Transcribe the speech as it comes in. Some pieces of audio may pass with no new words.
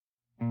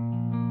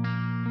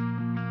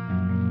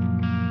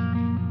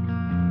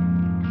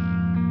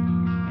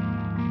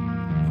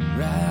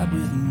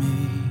with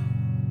me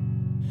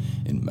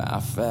in my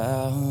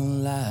foul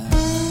life.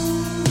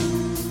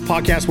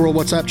 Podcast world,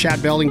 what's up?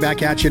 Chad Belding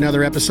back at you.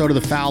 Another episode of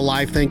The Foul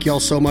Life. Thank you all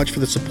so much for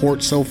the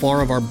support so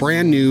far of our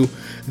brand new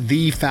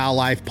The Foul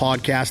Life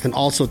podcast. And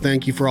also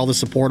thank you for all the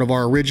support of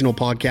our original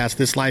podcast,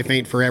 This Life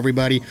Ain't For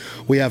Everybody.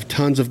 We have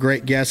tons of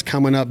great guests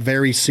coming up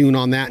very soon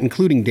on that,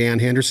 including Dan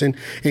Henderson,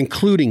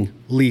 including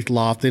Leith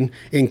Lofton,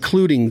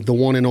 including the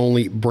one and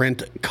only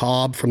Brent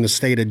Cobb from the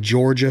state of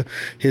Georgia.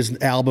 His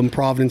album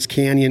Providence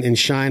Canyon and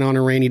Shine on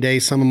a Rainy Day,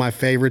 some of my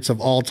favorites of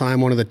all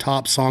time, one of the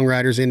top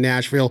songwriters in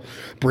Nashville.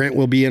 Brent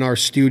will be in our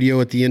studio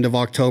at the end of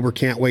October.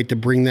 Can't wait to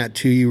bring that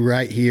to you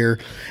right here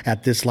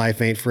at This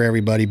Life Ain't For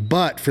Everybody.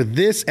 But for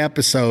this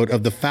episode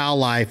of The Foul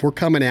Life, we're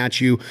coming at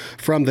you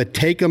from the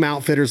Takeem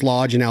Outfitters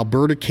Lodge in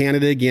Alberta,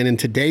 Canada again. And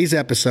today's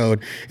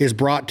episode is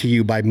brought to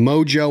you by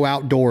Mojo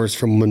Outdoors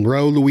from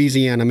Monroe,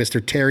 Louisiana.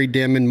 Mr. Terry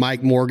Dimon,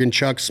 Mike Morgan,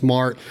 Chuck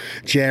Smart,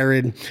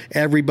 Jared,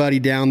 everybody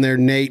down there,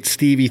 Nate,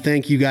 Stevie,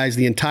 thank you guys,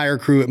 the entire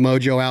crew at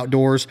Mojo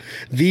Outdoors,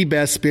 the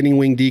best spinning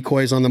wing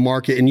decoys on the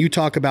market. And you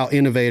talk about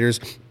innovators,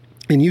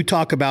 and you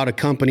talk about a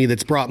company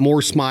that's brought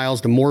more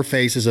smiles to more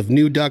faces of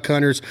new duck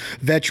hunters,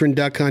 veteran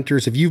duck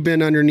hunters. If you've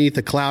been underneath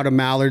a cloud of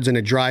mallards in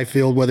a dry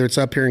field, whether it's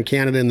up here in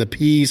Canada in the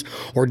peas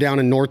or down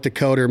in North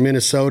Dakota or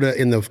Minnesota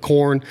in the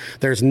corn,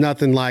 there's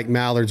nothing like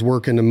mallards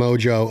working the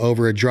mojo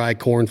over a dry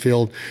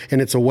cornfield. And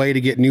it's a way to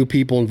get new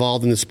people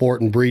involved in the sport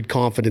and breed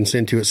confidence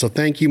into it. So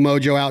thank you,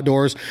 Mojo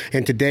Outdoors.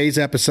 And today's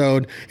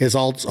episode is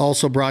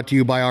also brought to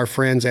you by our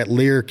friends at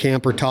Lear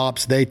Camper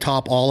Tops. They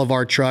top all of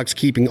our trucks,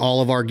 keeping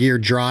all of our gear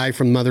dry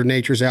from Mother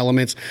Nature's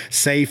elements,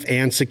 safe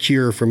and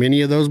secure. From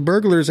any of those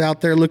burglars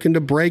out there looking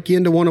to break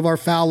into one of our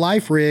Foul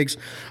Life rigs,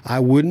 I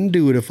wouldn't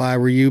do it if I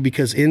were you,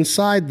 because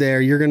inside there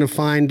you're going to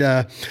find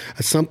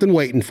something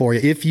waiting for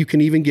you, if you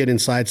can even get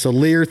inside. So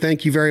Lear,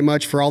 thank you very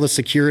much for all the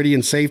security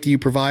and safety you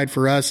provide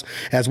for us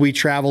as we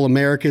travel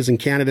America's and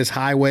Canada's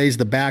highways,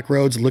 the back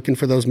roads, looking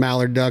for those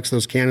mallard ducks,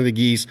 those Canada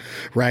geese,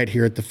 right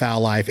here at the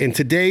Foul Life. And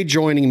today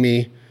joining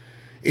me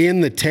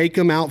in the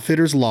Takeem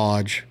Outfitters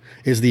Lodge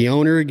is the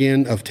owner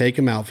again of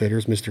Takeem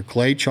Outfitters, Mr.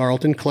 Clay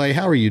Charlton. Clay,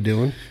 how are you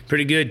doing?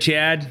 Pretty good,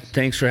 Chad.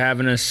 Thanks for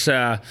having us,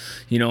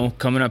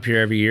 coming up here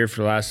every year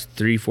for the last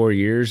 3-4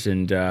 years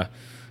and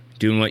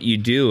doing what you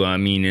do. I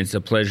mean, it's a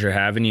pleasure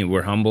having you.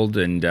 We're humbled.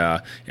 And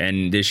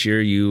this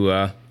year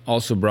you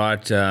also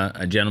brought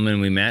a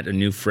gentleman we met, a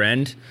new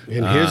friend.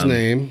 And his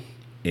name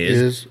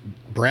is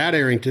Brad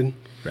Arington.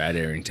 Brad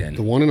Arington.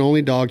 The one and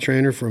only dog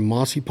trainer from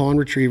Mossy Pond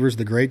Retrievers,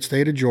 the great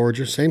state of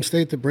Georgia, same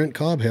state that Brent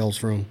Cobb hails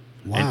from.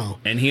 Wow.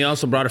 And he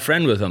also brought a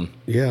friend with him.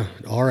 Yeah,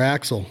 our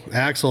Axel,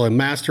 a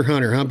master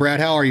hunter. Huh, Brad?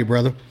 How are you,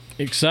 brother?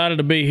 Excited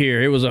to be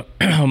here. It was an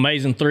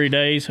amazing 3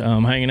 days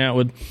hanging out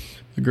with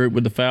the group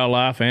with the Foul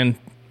Life and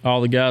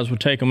all the guys with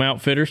Takeem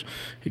Outfitters.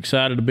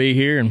 Excited to be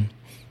here, and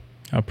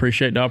I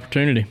appreciate the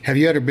opportunity. Have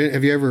you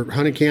ever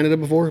hunted Canada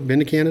before? Been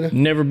to Canada?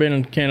 Never been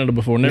in Canada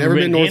before. Never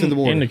been north of the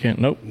border? Into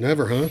Canada. Nope.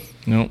 Never, huh?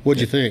 Nope.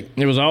 What'd you think?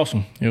 It was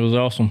awesome.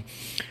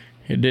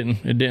 It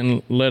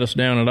didn't let us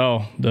down at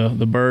all.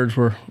 The birds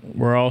were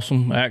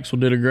awesome. Axel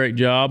did a great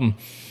job, and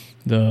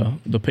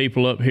the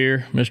people up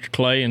here, Mr.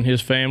 Clay and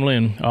his family,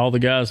 and all the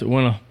guys that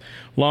went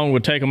along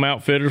with Takeem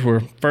Outfitters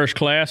were first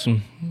class,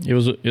 and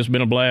it's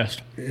been a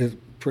blast. It's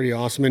pretty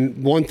awesome.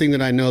 And one thing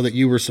that I know that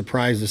you were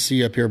surprised to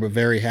see up here, but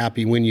very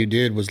happy when you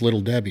did, was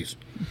Little Debbie's.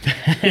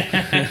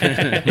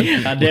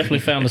 I definitely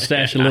found a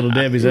stash of Little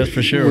Debbie's, that's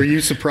for sure. Were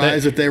you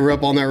surprised that they were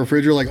up on that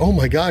refrigerator? Like, oh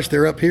my gosh,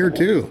 they're up here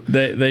too.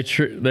 They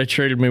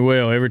treated me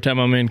well. Every time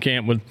I'm in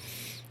camp with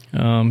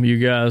you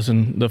guys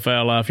and the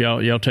Foul Life,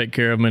 y'all take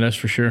care of me, that's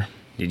for sure.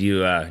 Did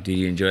you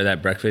enjoy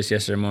that breakfast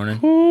yesterday morning?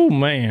 Oh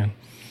man,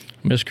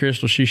 Miss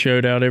Crystal, she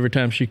showed out every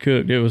time she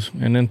cooked.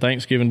 And then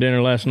Thanksgiving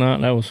dinner last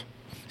night. That was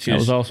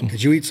awesome.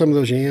 Did you eat some of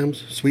those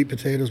yams, sweet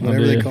potatoes,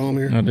 whatever they call them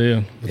here? I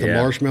did. With the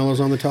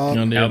marshmallows on the top?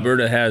 I did.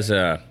 Alberta has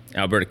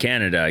Alberta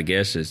Canada, I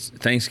guess.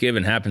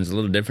 Thanksgiving happens a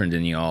little different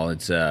than y'all.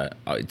 It's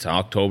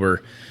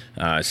October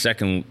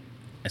 2nd.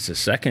 It's the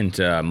second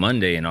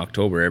Monday in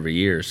October every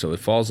year, so it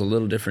falls a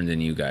little different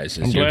than you guys.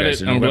 I'm glad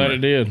it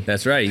did.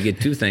 That's right. You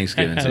get 2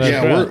 Thanksgivings.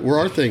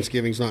 Our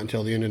Thanksgiving's not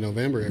until the end of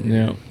November every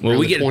year. Well,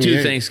 we get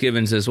 2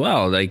 Thanksgivings as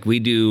well. Like we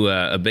do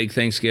a big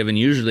Thanksgiving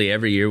usually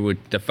every year with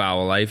the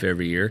Foul Life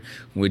every year,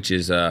 which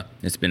is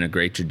it's been a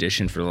great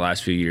tradition for the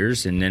last few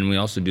years. And then we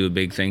also do a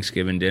big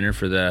Thanksgiving dinner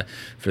for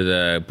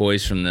the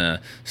boys from the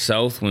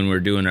south when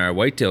we're doing our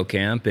whitetail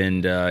camp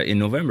and in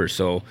November.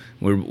 So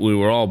we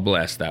were all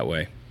blessed that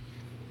way.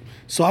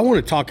 So I want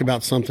to talk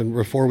about something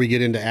before we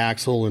get into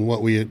Axel and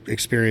what we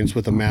experienced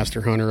with a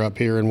master hunter up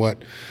here and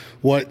what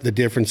the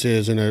difference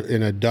is in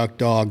a duck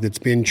dog that's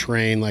been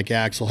trained like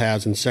Axel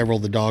has and several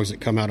of the dogs that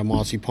come out of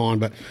Mossy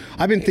Pond. But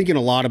I've been thinking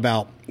a lot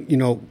about,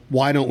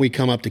 why don't we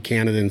come up to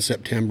Canada in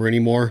September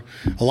anymore?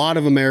 A lot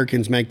of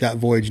Americans make that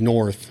voyage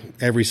north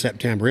every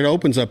September. It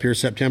opens up here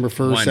September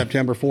 1st,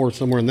 September 4th,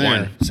 somewhere in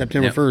there,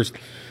 September 1st.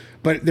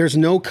 but there's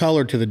no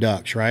color to the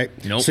ducks, right?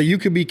 Nope. So you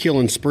could be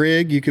killing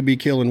sprig, you could be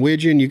killing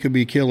widgeon, you could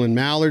be killing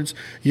mallards.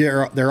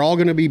 They're all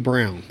going to be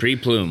brown.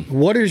 Pre-plume.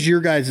 What is your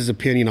guys'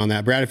 opinion on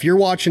that, Brad? If you're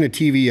watching a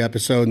TV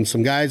episode and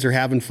some guys are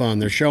having fun,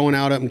 they're showing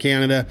out up in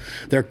Canada,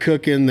 they're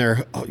cooking,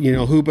 they're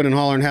hooping and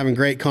hollering, having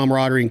great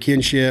camaraderie and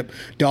kinship,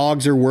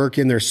 dogs are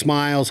working, there's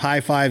smiles, high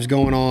fives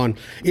going on.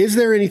 Is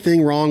there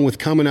anything wrong with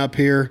coming up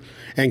here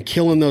and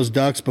killing those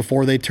ducks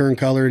before they turn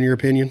color, in your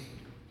opinion?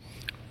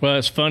 Well,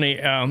 it's funny.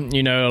 A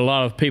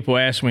lot of people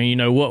ask me,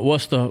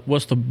 what's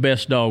the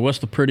best dog? What's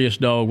the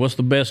prettiest dog? What's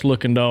the best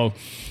looking dog?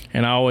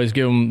 And I always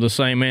give them the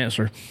same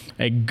answer.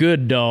 A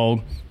good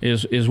dog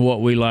is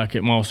what we like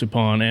at Mossy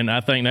Pond, and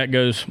I think that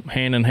goes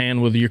hand in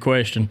hand with your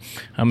question.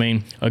 I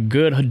mean, a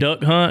good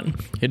duck hunt,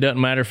 it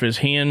doesn't matter if it's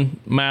hen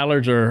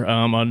mallards or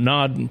a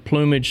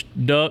non-plumaged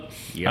duck.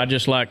 Yep. I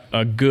just like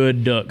a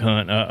good duck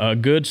hunt, a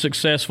good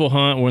successful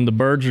hunt when the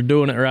birds are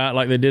doing it right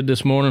like they did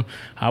this morning.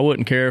 I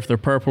wouldn't care if they're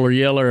purple or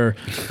yellow or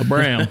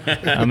brown.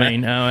 I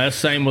mean, that's the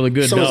same with a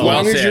good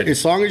dog.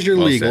 As long as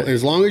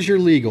you're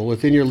legal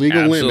within your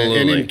legal limit,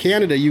 and in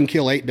Canada you can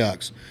kill 8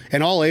 ducks,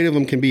 and all 8 of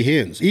them can be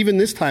hens. Even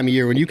this time of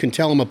year when you can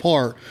tell them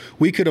apart,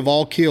 we could have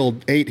all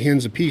killed 8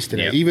 hens apiece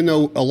today. Yep. Even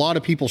though a lot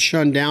of people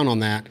shun down on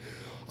that,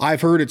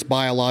 I've heard it's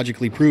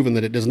biologically proven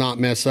that it does not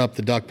mess up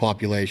the duck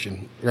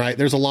population, right?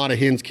 There's a lot of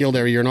hens killed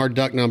every year, and our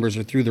duck numbers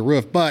are through the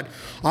roof. But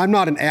I'm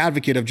not an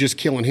advocate of just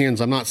killing hens.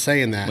 I'm not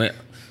saying that. Wait,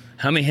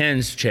 how many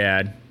hens,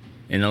 Chad,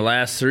 in the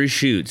last 3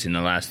 shoots, in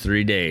the last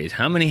 3 days,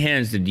 how many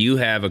hens did you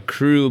have a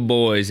crew of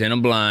boys in a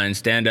blind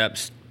stand up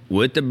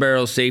with the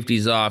barrel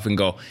safeties off and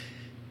go,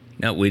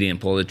 no, we didn't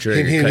pull the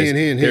trigger because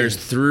there's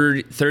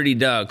 30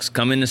 ducks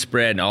coming to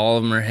spread, and all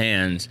of them are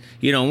hens.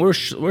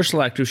 We're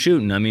selective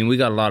shooting. I mean, we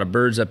got a lot of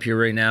birds up here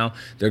right now.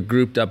 They're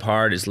grouped up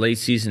hard. It's late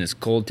season. It's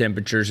cold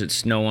temperatures. It's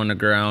snow on the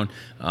ground.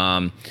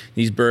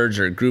 These birds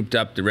are grouped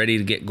up. They're ready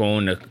to get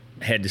going to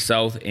head to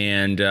south.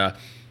 And,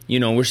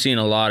 we're seeing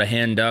a lot of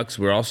hen ducks.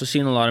 We're also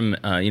seeing a lot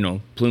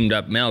of, plumed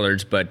up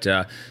mallards. But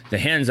the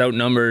hens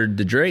outnumbered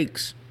the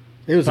drakes.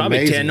 It was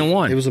probably amazing.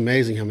 10-1. It was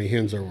amazing how many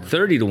hens there were.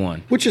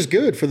 30-1. Which is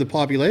good for the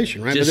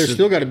population, right? But there's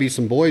still got to be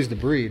some boys to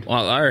breed.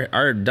 Well,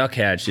 our duck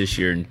hatch this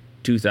year in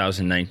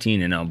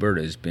 2019 in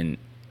Alberta has been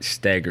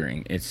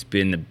staggering. It's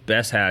been the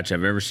best hatch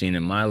I've ever seen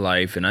in my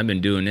life, and I've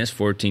been doing this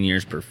 14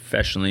 years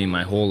professionally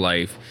my whole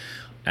life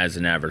as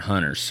an avid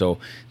hunter. So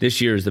this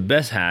year is the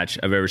best hatch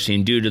I've ever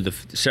seen due to the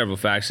several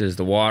factors.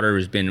 The water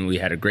has been, we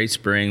had a great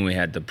spring. We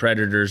had the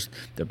predators,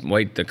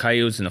 the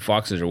coyotes and the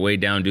foxes are way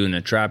down doing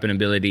the trapping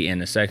ability.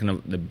 And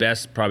the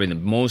best, probably the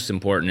most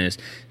important is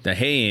the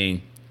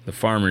haying. The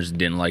farmers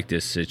didn't like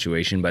this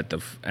situation, but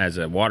as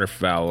a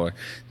waterfowler,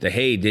 the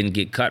hay didn't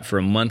get cut for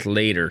a month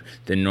later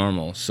than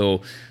normal.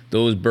 So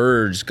those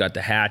birds got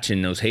to hatch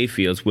in those hay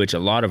fields, which a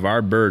lot of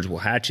our birds will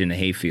hatch in the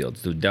hay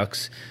fields. The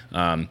ducks,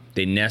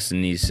 they nest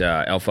in these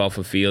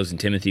alfalfa fields and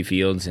timothy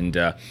fields, and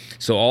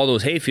so all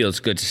those hay fields,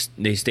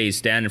 they stayed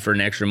standing for an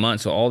extra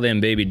month. So all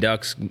them baby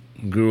ducks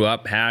grew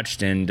up,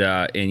 hatched, and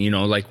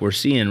like we're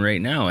seeing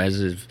right now,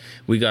 as if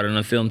we got on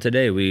a film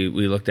today, we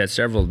looked at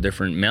several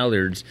different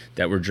mallards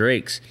that were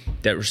drakes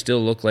that were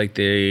still look like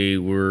they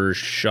were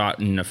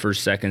shot in the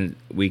second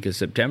week of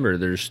September.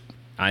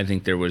 I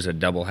think there was a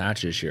double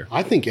hatch this year.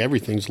 I think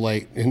everything's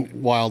late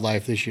in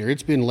wildlife this year.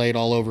 It's been late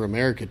all over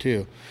America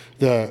too.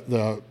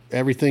 The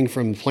everything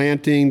from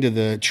planting to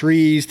the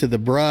trees to the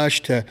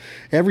brush to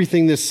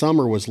everything this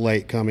summer was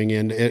late coming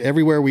in.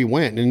 Everywhere we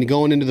went, and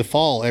going into the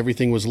fall,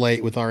 everything was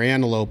late with our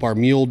antelope, our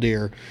mule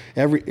deer.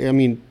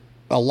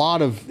 A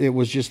lot of it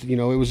was just, it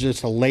was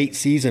just a late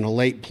season, a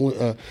late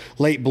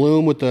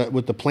bloom with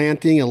the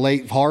planting, a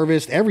late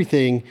harvest,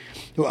 everything.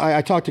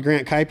 I talked to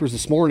Grant Kuipers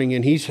this morning,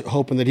 and he's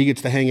hoping that he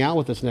gets to hang out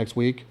with us next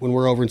week when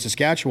we're over in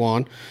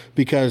Saskatchewan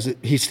because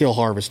he's still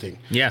harvesting.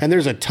 Yeah. And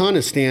there's a ton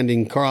of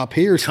standing crop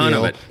here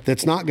still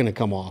that's not going to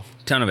come off.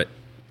 Ton of it.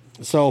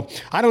 So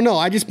I don't know.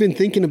 I just been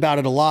thinking about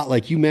it a lot.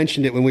 Like you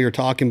mentioned it when we were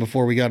talking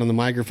before we got on the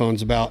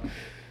microphones about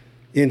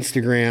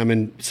Instagram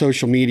and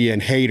social media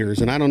and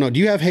haters. And I don't know, do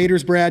you have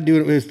haters, Brad,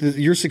 with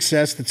your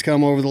success that's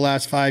come over the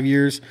last 5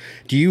 years?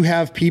 Do you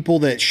have people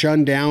that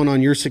shun down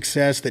on your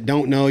success that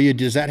don't know you?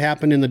 Does that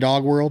happen in the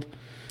dog world?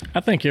 I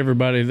think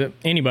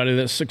anybody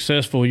that's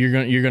successful, you're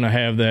going to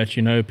have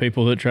that,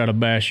 people that try to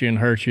bash you and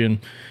hurt you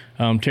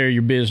and tear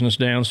your business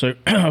down. So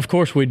of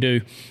course we do,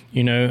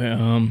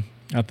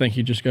 I think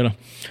you just got to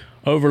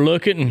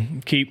overlook it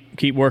and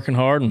keep working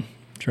hard and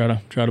try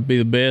to be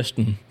the best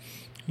and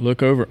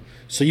look over it.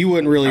 So you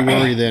wouldn't really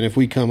worry then if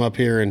we come up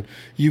here and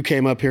you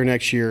came up here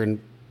next year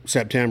in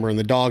September and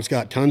the dogs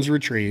got tons of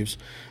retrieves.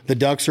 The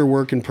ducks are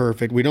working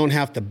perfect. We don't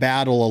have to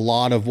battle a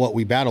lot of what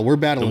we battle. We're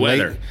battling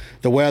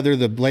the weather,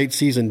 the late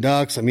season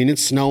ducks. I mean,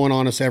 it's snowing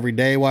on us every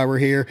day while we're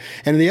here.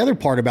 And the other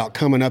part about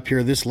coming up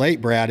here this late,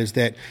 Brad, is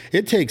that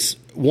it takes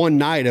one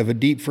night of a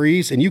deep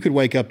freeze and you could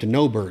wake up to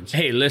no birds.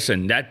 Hey,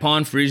 listen, that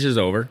pond freezes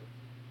over.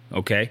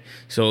 Okay.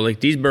 So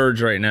like these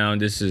birds right now,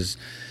 this is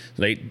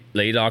late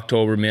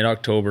October,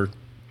 mid-October.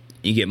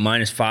 you get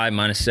 -5,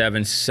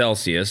 -7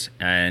 Celsius,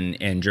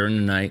 and during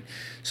the night.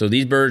 So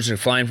these birds are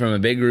flying from a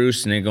big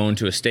roost, and they go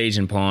into a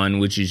staging pond,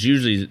 which is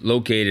usually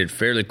located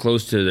fairly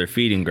close to their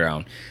feeding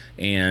ground.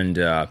 And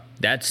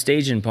that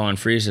staging pond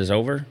freezes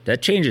over.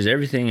 That changes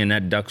everything in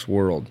that duck's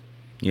world.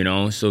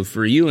 So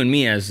for you and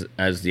me as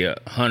the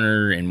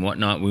hunter and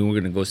whatnot, we were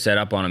going to go set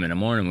up on them in the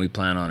morning. We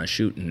plan on a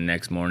shooting the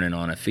next morning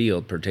on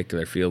a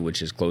particular field,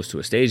 which is close to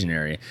a staging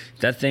area.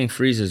 If that thing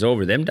freezes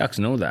over, them ducks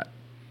know that.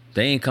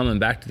 They ain't coming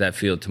back to that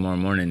field tomorrow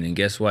morning. And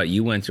guess what?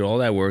 You went through all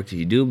that work.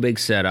 You do a big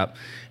setup,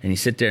 and you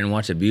sit there and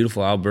watch a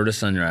beautiful Alberta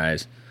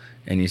sunrise.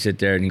 And you sit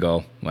there and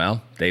go,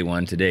 well, they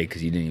won today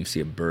because you didn't even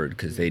see a bird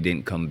because they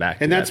didn't come back.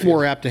 And that's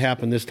more apt to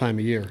happen this time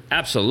of year.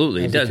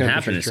 Absolutely. It doesn't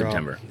happen in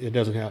September. It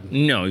doesn't happen.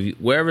 No,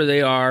 wherever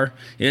they are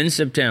in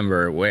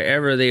September,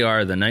 wherever they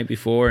are the night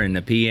before in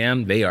the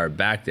PM, they are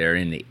back there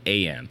in the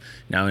AM.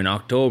 Now in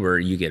October,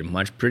 you get a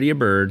much prettier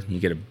bird. You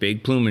get a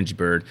big plumage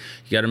bird.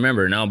 You got to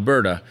remember, in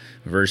Alberta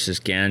versus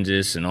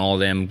Kansas and all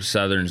them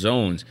southern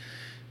zones,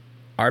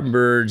 our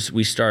birds,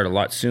 we start a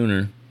lot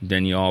sooner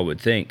than you all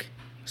would think.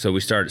 So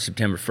we start at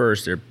September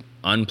 1st. They're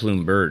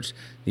unplumed birds.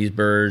 These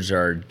birds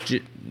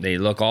they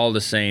look all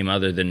the same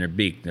other than their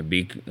beak. The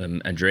beak,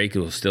 a drake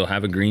will still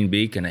have a green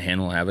beak, and a hen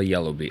will have a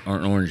yellow beak or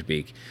an orange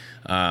beak.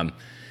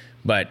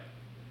 But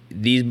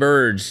these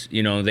birds,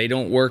 they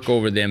don't work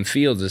over them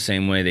fields the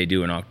same way they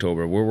do in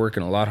October. We're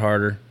working a lot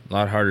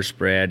harder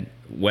spread.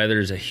 Weather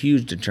is a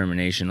huge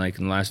determination. Like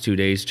in the last 2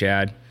 days,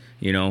 Chad,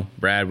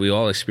 Brad, we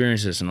all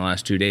experienced this in the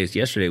last 2 days.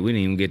 Yesterday, we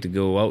didn't even get to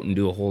go out and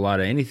do a whole lot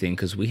of anything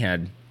because we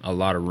had a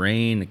lot of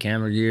rain, the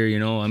camera gear,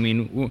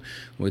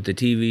 with the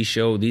TV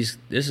show, this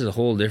is a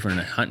whole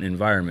different hunting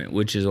environment,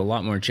 which is a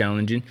lot more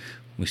challenging.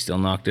 We still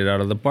knocked it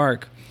out of the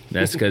park.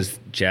 That's because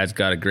Chad's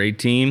got a great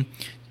team.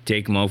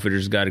 Takeem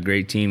Outfitters got a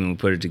great team, and we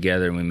put it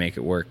together and we make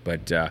it work.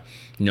 But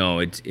no,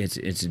 it's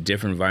a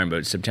different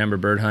environment. But September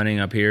bird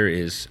hunting up here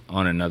is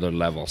on another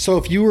level. So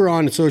if you were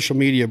on social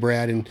media,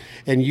 Brad,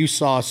 and you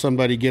saw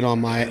somebody get on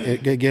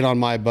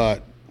my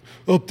butt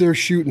up there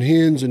shooting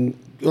hens and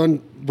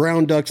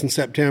brown ducks in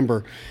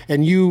September,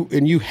 and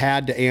you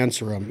had to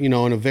answer them, in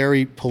a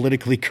very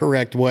politically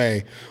correct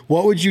way,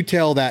 what would you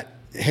tell that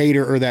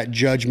hater or that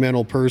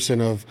judgmental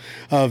person of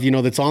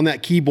that's on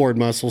that keyboard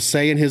muscle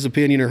saying his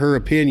opinion or her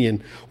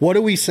opinion? What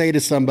do we say to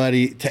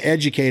somebody to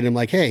educate him?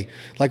 Like, hey,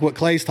 like what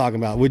Clay's talking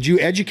about, would you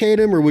educate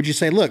him, or would you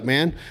say, look,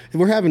 man,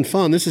 we're having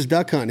fun, this is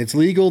duck hunting, it's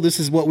legal, this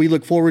is what we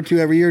look forward to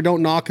every year,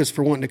 don't knock us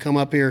for wanting to come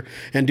up here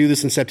and do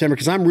this in September?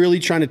 Because I'm really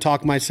trying to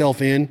talk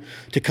myself in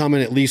to come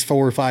in at least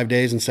 4 or 5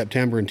 days in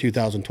September in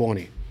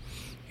 2020.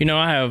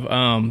 I have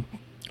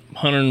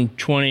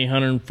 120,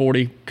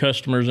 140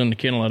 customers in the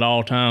kennel at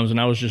all times,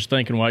 and I was just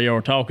thinking while y'all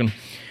were talking,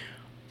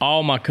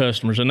 all my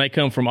customers, and they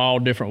come from all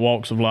different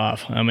walks of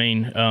life. I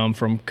mean,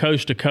 from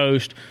coast to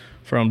coast,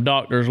 from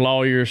doctors,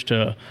 lawyers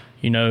to,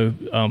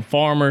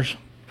 farmers,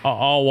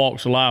 all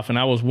walks of life. And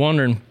I was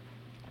wondering,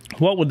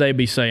 what would they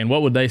be saying?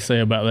 What would they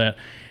say about that?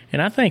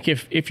 And I think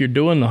if you're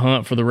doing the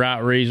hunt for the right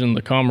reason,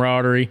 the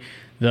camaraderie,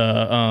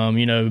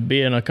 the,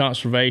 being a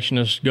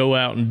conservationist, go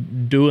out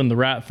and doing the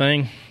right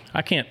thing,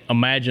 I can't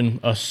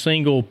imagine a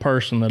single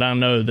person that I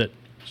know that's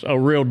a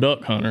real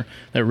duck hunter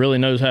that really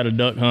knows how to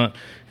duck hunt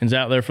and is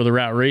out there for the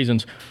right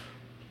reasons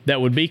that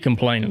would be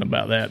complaining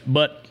about that.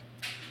 But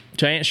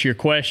to answer your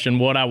question,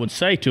 what I would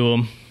say to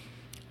them,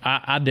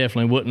 I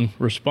definitely wouldn't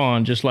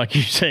respond just like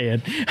you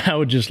said. I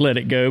would just let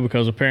it go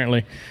because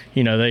apparently,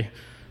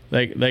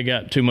 they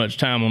got too much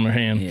time on their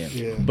hand.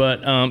 Yeah.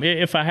 But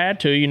if I had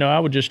to, I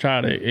would just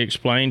try to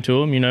explain to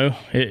them,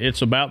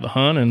 it's about the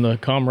hunt and the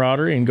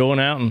camaraderie and going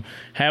out and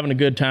having a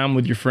good time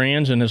with your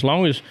friends. And as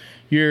long as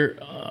you're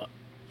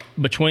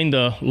between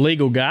the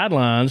legal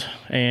guidelines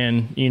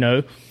and,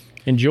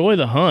 enjoy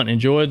the hunt,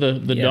 enjoy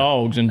the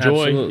dogs,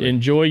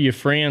 enjoy your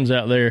friends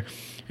out there.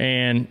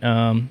 And,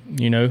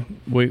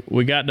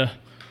 we got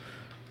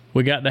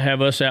to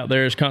have us out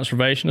there as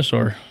conservationists,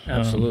 or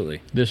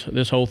absolutely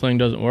this whole thing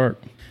doesn't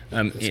work.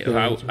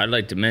 I'd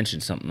like to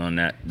mention something on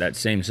that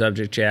same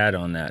subject, Chad,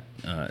 on that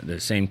the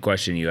same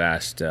question you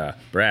asked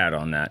Brad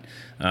on that.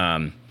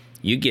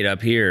 You get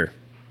up here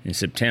in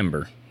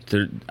September.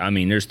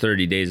 There's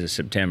 30 days of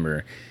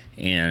September,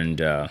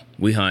 and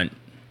we hunt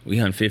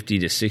 50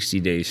 to 60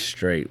 days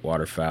straight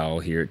waterfowl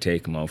here at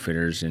Takeem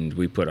Outfitters, and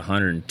we put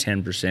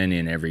 110%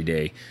 in every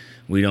day.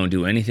 We don't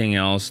do anything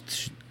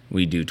else.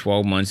 We do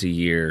 12 months a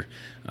year.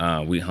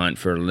 We hunt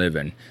for a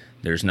living.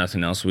 There's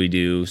nothing else we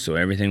do. So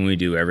everything we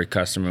do, every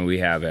customer we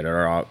have at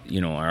our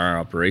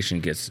operation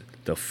gets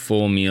the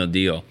full meal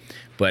deal.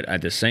 But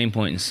at the same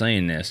point in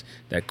saying this,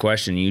 that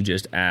question you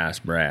just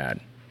asked,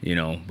 Brad,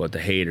 about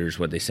the haters,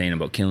 what they're saying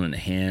about killing the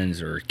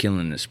hens or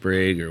killing the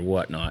sprig or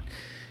whatnot.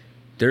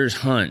 There's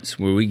hunts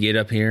where we get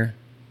up here,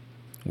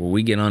 where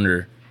we get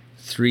under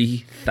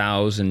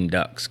 3,000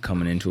 ducks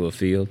coming into a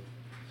field,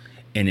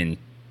 and in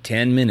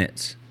 10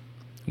 minutes,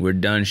 we're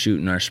done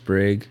shooting our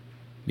sprig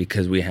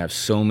because we have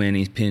so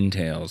many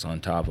pintails on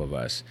top of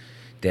us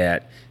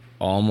that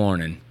all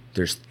morning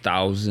there's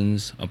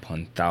thousands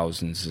upon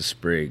thousands of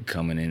sprig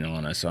coming in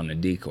on us on the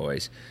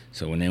decoys.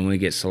 So when we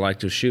get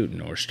selective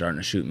shooting, we're starting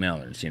to shoot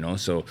mallards,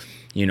 So,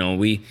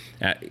 we,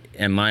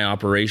 in my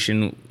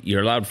operation,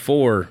 you're allowed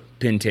 4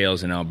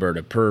 pintails in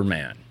Alberta per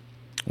man.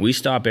 We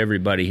stop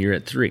everybody here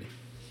at 3,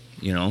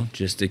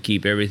 just to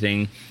keep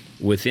everything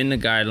within the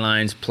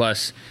guidelines,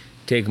 plus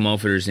Takeem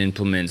Outfitters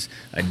implements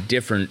a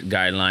different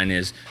guideline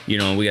is,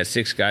 we got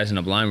 6 guys in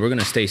a blind. We're going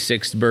to stay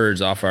 6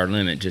 birds off our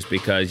limit just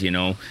because,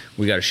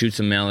 we got to shoot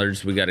some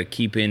mallards. We got to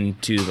keep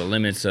into the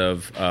limits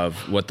of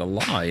what the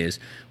law is.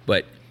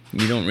 But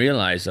you don't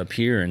realize up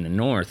here in the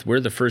north, we're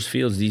the first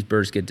fields these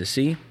birds get to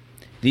see.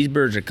 These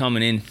birds are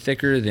coming in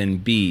thicker than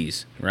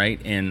bees,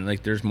 right? And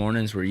like there's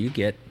mornings where you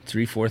get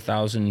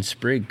 3,000-4,000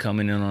 sprig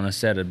coming in on a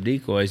set of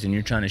decoys and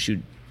you're trying to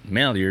shoot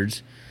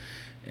mallards.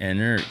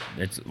 And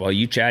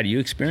Chad, you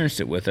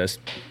experienced it with us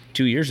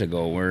 2 years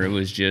ago where it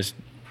was just,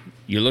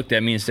 you looked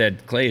at me and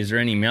said, Clay, is there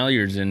any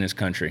mallards in this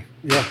country?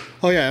 Yeah.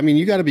 Oh, yeah. I mean,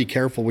 you got to be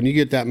careful. When you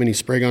get that many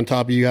sprig on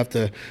top of you, you have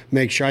to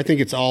make sure. I think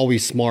it's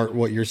always smart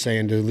what you're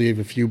saying to leave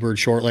a few birds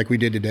short like we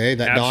did today.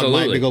 That Absolutely.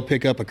 dog might go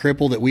pick up a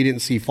cripple that we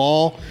didn't see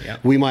fall.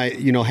 Yep. We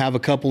might, have a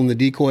couple in the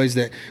decoys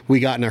that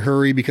we got in a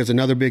hurry because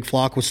another big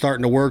flock was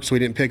starting to work, so we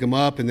didn't pick them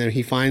up. And then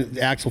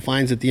Axel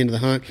finds at the end of the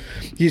hunt.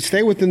 You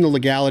stay within the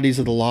legalities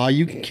of the law.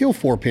 You can kill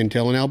 4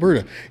 pintail in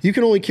Alberta. You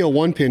can only kill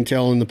 1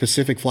 pintail in the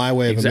Pacific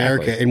Flyway of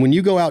America. And when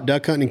you go out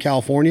duck hunting in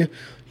California,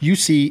 you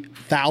see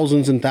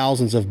thousands and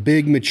thousands of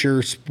big,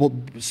 mature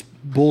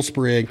bull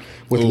sprig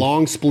with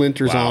long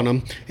splinters on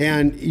them,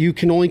 and you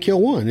can only kill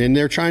 1. And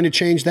they're trying to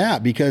change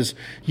that because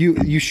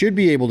you should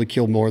be able to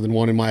kill more than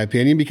 1, in my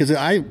opinion, because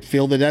I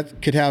feel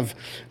that could have,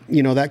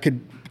 that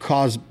could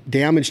cause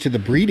damage to the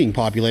breeding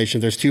population.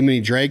 If there's too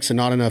many drakes and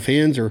not enough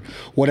hens, or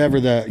whatever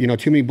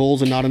too many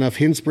bulls and not enough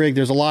hen sprig.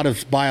 There's a lot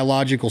of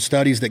biological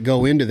studies that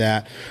go into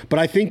that. But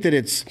I think that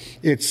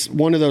it's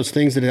one of those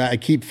things that I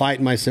keep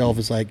fighting myself.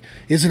 It's like,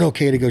 is it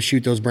okay to go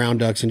shoot those brown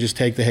ducks and just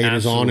take the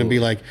haters on and be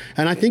like,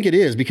 and I think it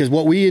is, because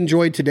what we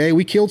enjoyed today,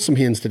 we killed some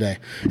hens today.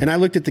 And I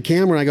looked at the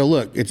camera and I go,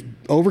 look, it's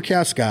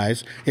overcast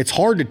skies. It's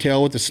hard to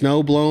tell with the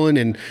snow blowing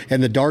and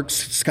the dark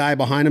sky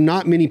behind them.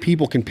 Not many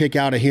people can pick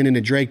out a hen and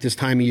a drake this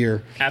time of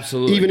year.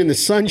 Absolutely. Even in the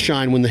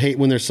sunshine when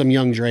there's some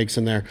young drakes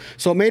in there.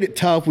 So it made it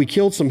tough. We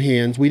killed some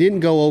hens. We didn't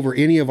go over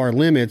any of our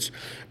limits,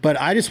 but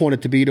I just want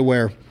it to be to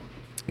where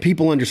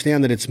people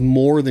understand that it's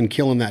more than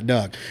killing that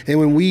duck. And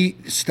when we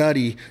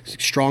study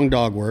strong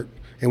dog work,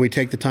 and we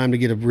take the time to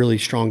get a really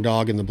strong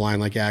dog in the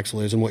blind like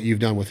Axel is and what you've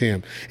done with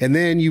him. And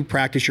then you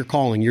practice your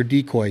calling, your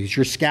decoys,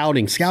 your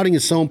scouting. Scouting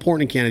is so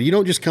important in Canada. You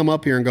don't just come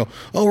up here and go,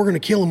 oh, we're going to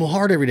kill them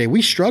hard every day.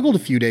 We struggled a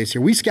few days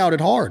here. We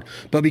scouted hard.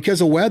 But because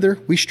of weather,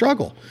 we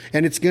struggle.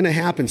 And it's going to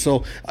happen.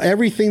 So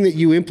everything that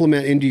you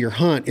implement into your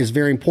hunt is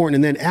very important.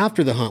 And then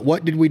after the hunt,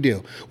 what did we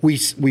do?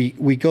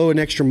 We go an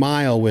extra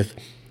mile with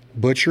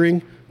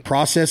butchering,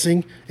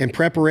 processing, and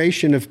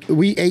preparation of.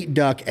 We ate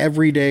duck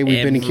every day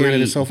we've been in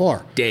Canada so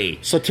far. Day.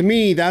 So to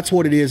me, that's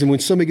what it is. And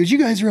when somebody goes, you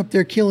guys are up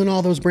there killing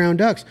all those brown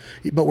ducks,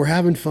 but we're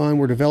having fun.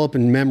 We're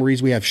developing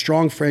memories. We have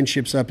strong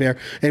friendships up there.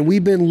 And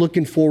we've been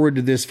looking forward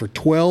to this for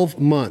 12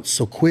 months.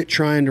 So quit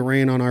trying to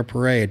rain on our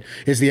parade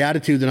is the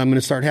attitude that I'm going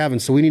to start having.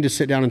 So we need to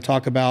sit down and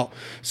talk about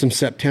some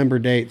September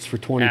dates for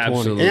 2020.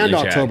 Absolutely, and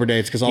Chad. October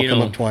dates, because I'll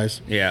come up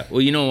twice. Yeah.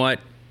 Well, you know what?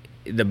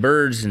 The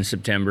birds in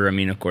September, I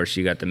mean, of course,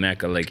 you got the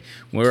Mecca. Like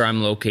where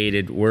I'm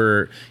located,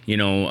 we're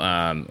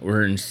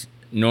in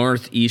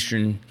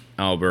northeastern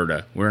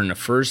Alberta. We're in the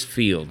first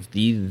field,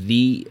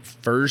 the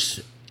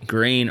first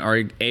grain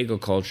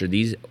agriculture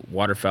these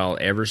waterfowl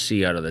ever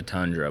see out of the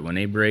tundra. When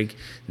they break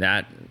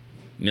that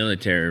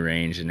military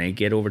range and they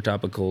get over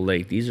top of Cold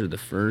Lake, these are the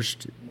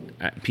first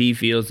pea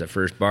fields, the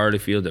first barley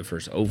field, the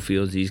first oat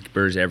fields these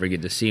birds ever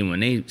get to see. When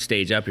they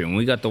stage up here, when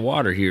we got the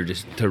water here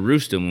just to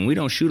roost them, and we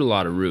don't shoot a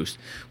lot of roost,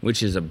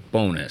 which is a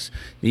bonus.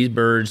 These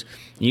birds,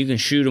 you can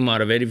shoot them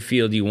out of any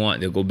field you want.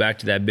 They'll go back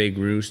to that big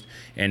roost,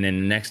 and then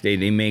the next day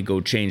they may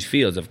go change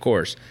fields, of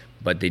course,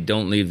 but they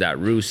don't leave that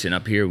roost. And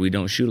up here, we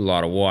don't shoot a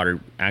lot of water.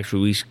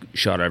 Actually, we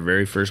shot our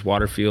very first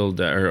water field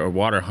or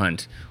water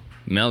hunt,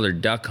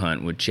 mallard duck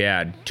hunt with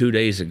Chad 2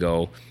 days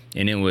ago,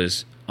 and it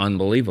was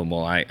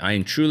unbelievable.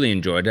 I truly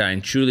enjoyed it. I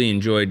truly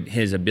enjoyed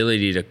his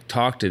ability to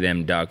talk to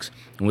them ducks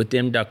with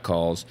them duck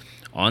calls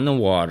on the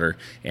water.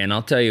 And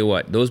I'll tell you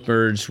what, those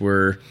birds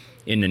were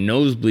in the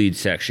nosebleed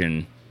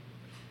section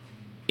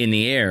in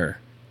the air,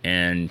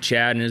 and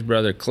Chad and his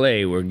brother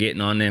Clay were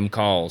getting on them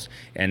calls,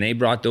 and they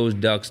brought those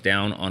ducks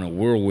down on a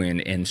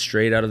whirlwind and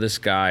straight out of the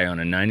sky on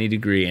a 90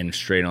 degree and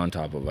straight on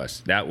top of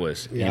us. That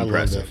was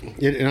impressive. I love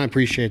that. And I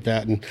appreciate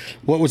that. And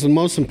what was the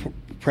most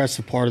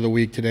impressive part of the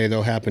week today,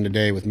 though, happened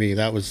today with me.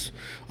 That was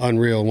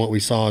unreal, what we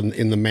saw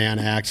in the man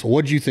Axel.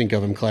 What did you think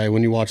of him, Clay,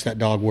 when you watched that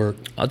dog work?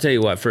 I'll tell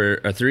you what, for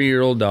a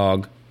 3-year-old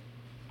dog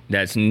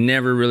that's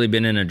never really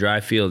been in a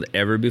dry field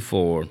ever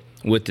before,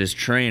 with this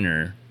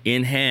trainer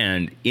in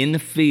hand in the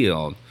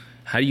field,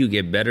 how do you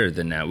get better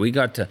than that? We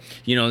got to,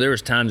 there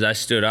was times I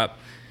stood up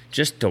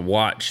just to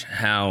watch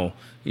how,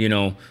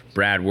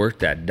 Brad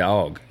worked that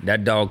dog.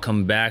 That dog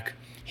come back.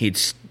 he'd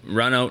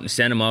run out and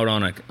send him out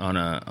on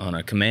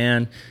a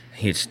command.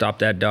 He'd stop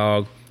that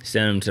dog,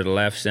 send him to the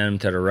left, send him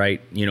to the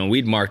right.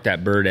 We'd mark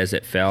that bird as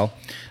it fell.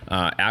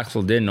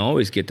 Axel didn't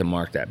always get to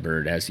mark that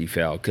bird as he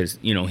fell because,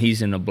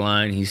 he's in the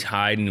blind, he's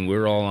hiding.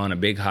 We're all on a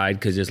big hide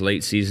because it's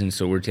late season,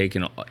 so we're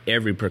taking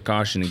every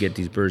precaution to get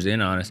these birds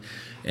in on us.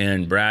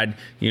 And Brad,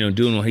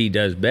 doing what he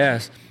does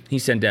best, he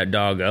sent that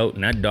dog out,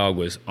 and that dog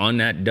was on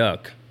that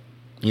duck.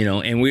 And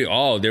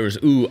there was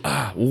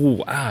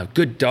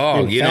good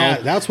dog.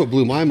 That's what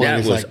blew my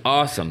mind. That was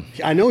awesome.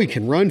 I know he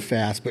can run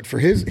fast, but for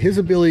his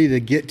ability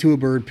to get to a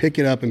bird, pick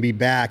it up, and be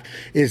back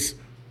is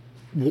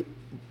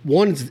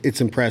one.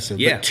 It's impressive.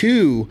 Yeah. But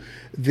two,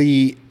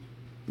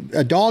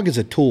 a dog is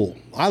a tool.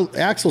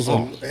 Axel's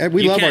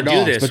we love our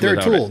dogs, but they're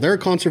a tool. They're a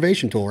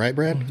conservation tool, right,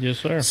 Brad? Yes,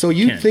 sir. So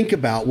you think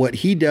about what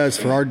he does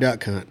for our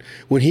duck hunt.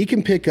 When he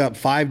can pick up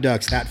 5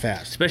 ducks that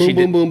fast, especially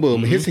boom, boom,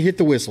 boom, boom, hit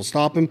the whistle,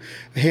 stop him,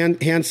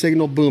 hand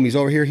signal, boom, he's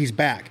over here, he's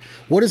back.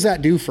 What does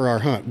that do for our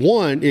hunt?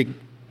 One, it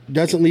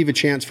doesn't leave a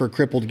chance for a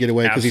cripple to get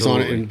away because he's on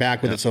it and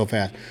back with it so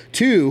fast.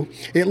 Two,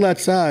 it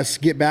lets us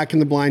get back in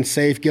the blind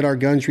safe, get our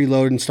guns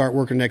reloaded, and start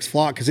working next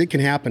flock because it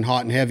can happen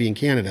hot and heavy in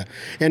Canada.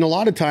 And a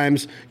lot of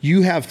times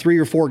you have 3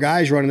 or 4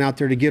 guys running out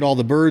there to get all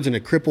the birds, and a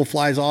cripple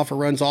flies off or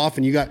runs off,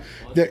 and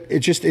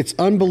it's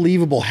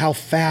unbelievable how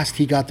fast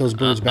he got those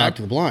birds back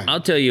to the blind. I'll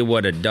tell you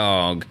what, a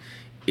dog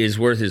is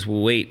worth his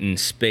weight in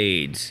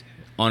spades.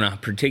 On a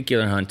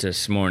particular hunt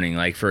this morning,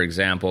 like for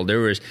example, there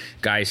was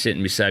guys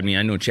sitting beside me.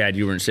 I know, Chad,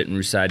 you weren't sitting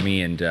beside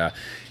me, and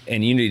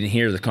you didn't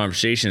hear the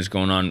conversations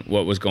going on,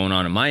 what was going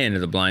on my end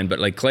of the blind. But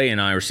like Clay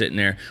and I were sitting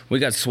there, we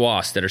got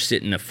swaths that are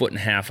sitting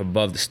 1.5 feet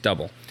above the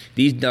stubble.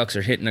 These ducks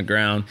are hitting the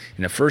ground,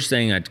 and the first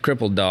thing a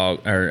crippled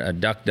dog or a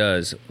duck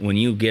does when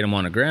you get him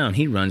on the ground,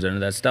 he runs under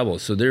that stubble.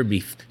 So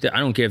I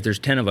don't care if there's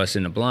 10 of us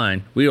in the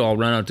blind, we all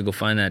run out to go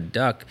find that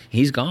duck.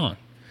 He's gone.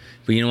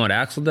 But you know what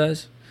Axel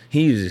does?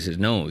 He uses his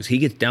nose. He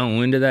gets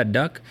downwind of that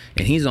duck,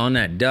 and he's on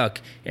that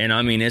duck. And,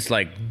 it's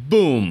like,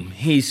 boom.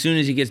 As soon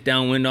as he gets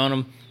downwind on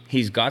him,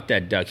 he's got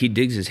that duck. He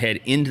digs his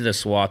head into the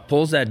swath,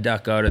 pulls that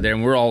duck out of there,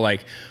 and we're all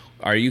like,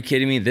 are you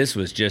kidding me? This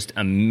was just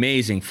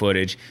amazing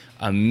footage,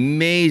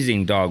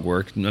 amazing dog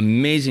work,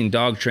 amazing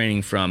dog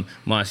training from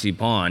Mossy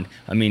Pond.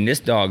 This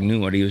dog knew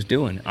what he was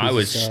doing. I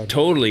was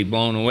totally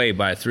blown away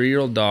by a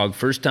 3-year-old dog,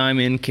 first time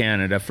in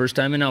Canada, first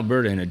time in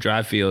Alberta in a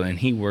dry field, and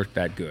he worked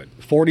that good.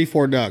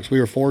 44 ducks. We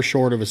were 4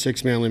 short of a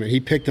 6-man limit. He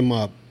picked them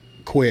up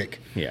quick.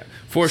 Yeah,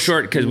 4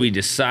 short because we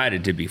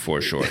decided to be 4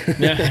 short.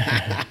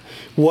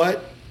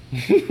 What,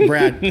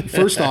 Brad?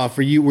 First off,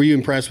 were you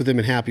impressed with him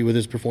and happy with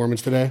his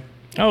performance today?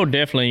 Oh,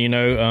 definitely.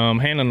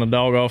 Handing the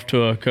dog off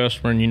to a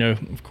customer, and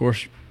of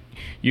course,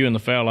 you and the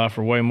Fowl Life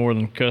are way more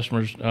than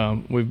customers.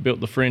 We've built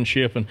the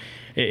friendship, and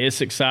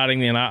it's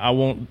exciting. And I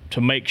want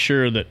to make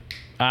sure that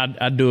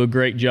I do a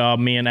great job,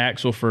 me and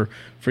Axel, for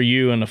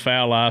you and the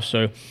Fowl Life.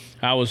 So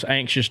I was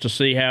anxious to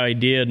see how he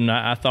did, and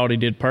I thought he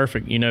did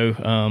perfect.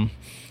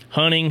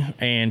 Hunting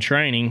and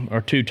training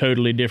are 2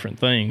 totally different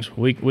things.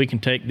 We can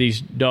take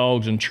these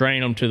dogs and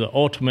train them to the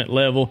ultimate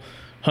level.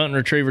 Hunt and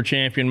Retriever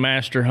champion,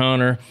 master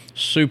hunter,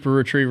 super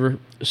retriever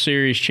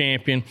series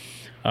champion,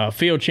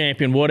 field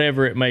champion,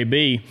 whatever it may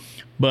be.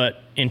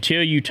 But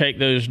until you take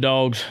those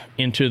dogs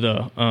into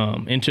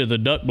the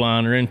duck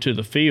blind or into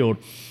the field,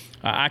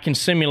 I can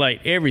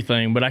simulate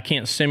everything, but I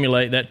can't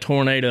simulate that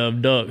tornado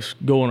of ducks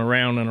going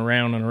around and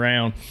around and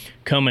around,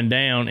 coming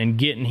down and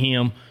getting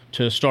him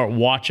to start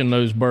watching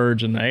those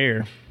birds in the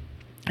air.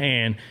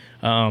 And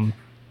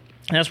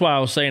that's why I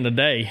was saying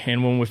today,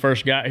 and when we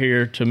first got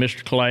here, to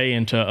Mr. Clay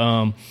and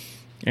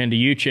to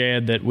you,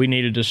 Chad, that we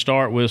needed to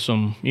start with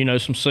some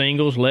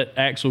singles, let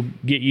Axel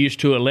get used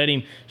to it, let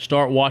him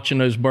start watching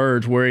those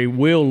birds where he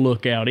will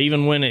look out.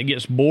 Even when it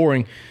gets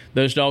boring,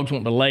 those dogs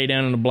want to lay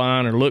down in the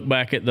blind or look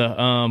back at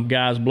the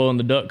guys blowing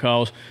the duck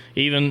calls,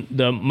 even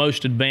the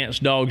most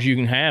advanced dogs you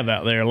can have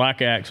out there,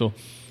 like Axel.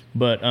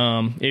 But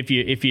if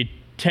you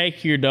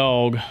take your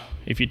dog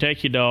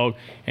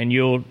and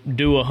you'll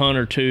do a hunt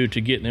or 2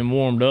 to get them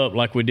warmed up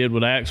like we did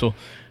with Axel.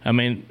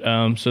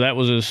 So that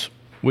was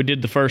we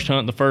did the first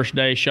hunt the first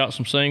day, shot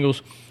some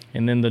singles,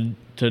 and then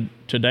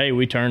today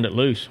we turned it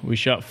loose. We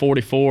shot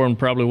 44 in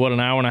probably, an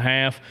hour and a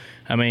half.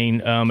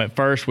 At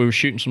first we were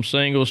shooting some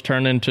singles,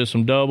 turned into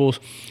some doubles.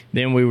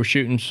 Then we were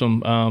shooting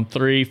some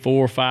 3,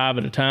 4, 5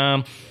 at a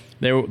time.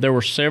 There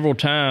were several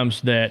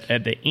times that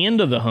at the end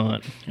of the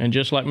hunt, and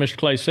just like Mr.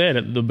 Clay said,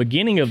 at the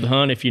beginning of the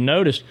hunt, if you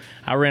noticed,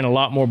 I ran a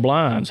lot more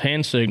blinds,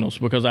 hand signals,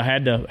 because I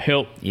had to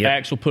help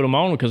Axel put them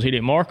on because he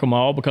didn't mark them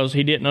all because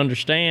he didn't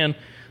understand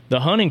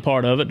the hunting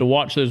part of it to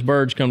watch those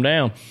birds come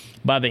down.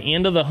 By the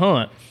end of the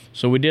hunt,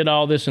 so we did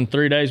all this in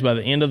 3 days, by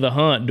the end of the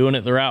hunt, doing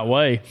it the right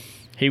way,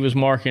 he was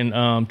marking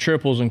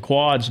triples and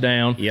quads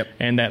down. Yep.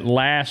 And that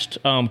last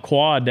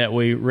quad that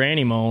we ran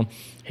him on,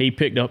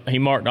 he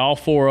marked all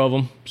 4 of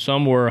them.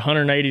 Some were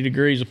 180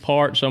 degrees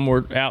apart. Some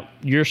were out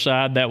your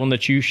side, that one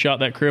that you shot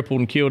that crippled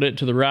and killed it,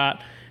 to the right.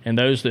 And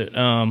those that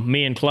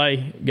me and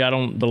Clay got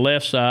on the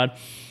left side,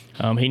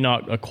 he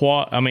marked a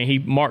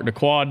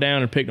quad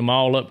down and picked them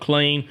all up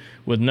clean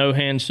with no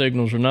hand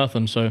signals or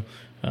nothing. So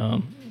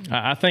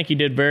I think he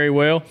did very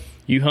well.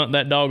 You hunt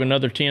that dog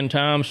another 10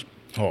 times,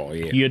 Oh,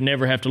 yeah. you'd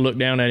never have to look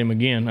down at him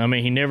again. I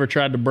mean, he never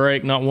tried to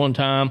break, not one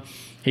time.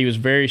 He was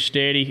very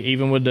steady,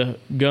 even with the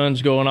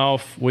guns going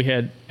off. We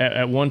had,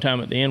 at one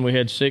time at the end, we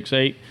had 6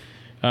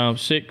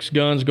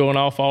 guns going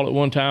off all at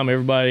one time,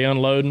 everybody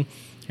unloading.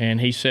 And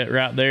he sat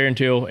right there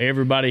until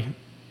everybody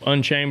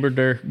unchambered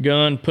their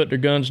gun, put their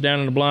guns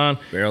down in the blind.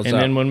 Barrels and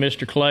up. then when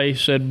Mr. Clay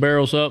said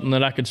barrels up and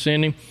that I could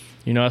send him,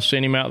 I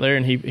sent him out there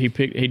and he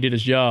did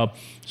his job.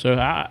 So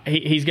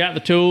he's got the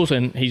tools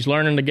and he's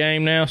learning the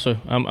game now. So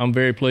I'm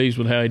very pleased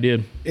with how he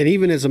did. And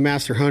even as a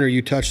master hunter,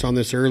 you touched on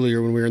this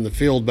earlier when we were in the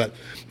field, but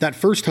that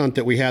first hunt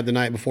that we had the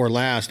night before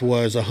last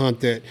was a hunt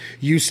that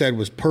you said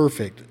was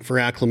perfect for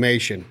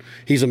acclimation.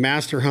 He's a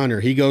master hunter.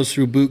 He goes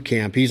through boot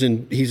camp. He's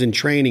in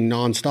training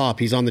nonstop.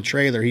 He's on the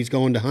trailer. He's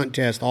going to hunt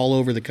test all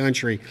over the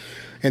country.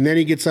 And then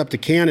he gets up to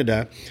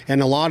Canada, and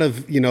a lot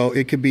of,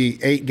 it could be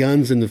 8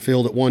 guns in the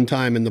field at one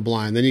time in the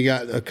blind. Then you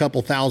got a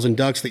couple thousand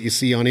ducks that you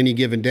see on any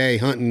given day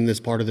hunting in this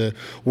part of the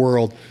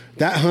world.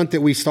 That hunt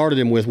that we started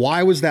him with,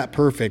 why was that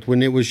perfect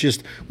when it was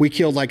just, we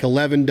killed like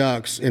 11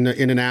 ducks in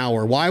an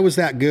hour? Why was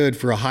that good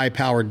for a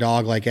high-powered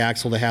dog like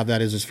Axel to have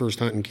that as his first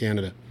hunt in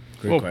Canada?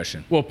 Great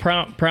question. Well,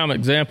 prime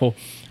example,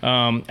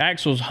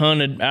 Axel's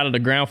hunted out of the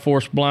ground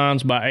force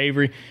blinds by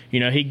Avery.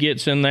 He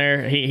gets in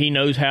there. He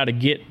knows how to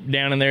get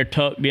down in there,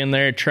 tucked in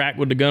there, track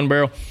with the gun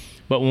barrel.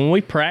 But when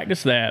we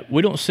practice that,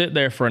 we don't sit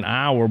there for an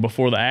hour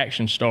before the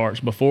action starts,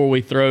 before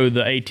we throw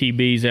the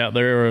ATBs out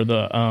there or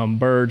the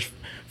birds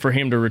for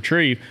him to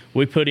retrieve.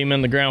 We put him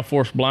in the ground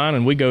force blind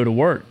and we go to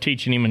work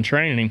teaching him and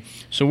training him.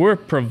 So we're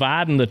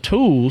providing the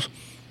tools,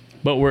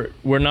 but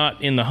we're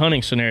not in the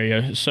hunting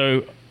scenario.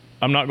 So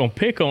I'm not going to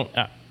pick on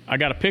 – I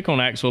got to pick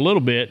on Axel a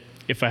little bit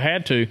if I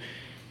had to.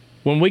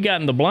 When we got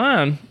in the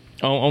blind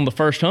on the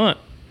first hunt,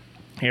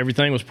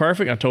 everything was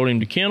perfect. I told him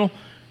to kennel.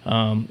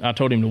 I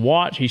told him to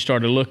watch. He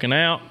started looking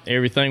out.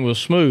 Everything was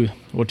smooth.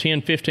 Well,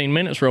 10, 15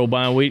 minutes rolled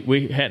by and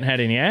we hadn't had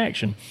any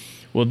action.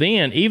 Well,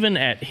 then, even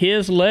at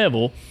his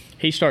level,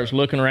 he starts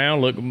looking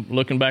around,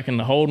 looking back in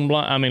the holding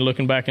blind.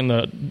 Looking back in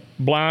the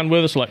blind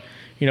with us like,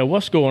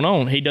 what's going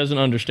on? He doesn't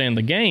understand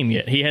the game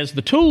yet. He has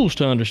the tools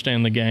to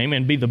understand the game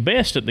and be the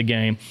best at the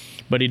game,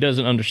 but he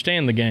doesn't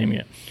understand the game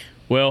yet.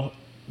 Well,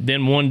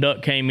 then one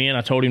duck came in.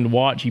 I told him to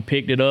watch. He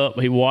picked it up.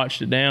 He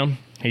watched it down.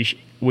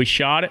 We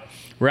shot it.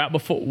 Right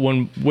before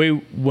when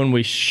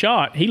we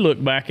shot, he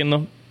looked back in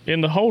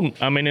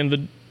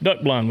the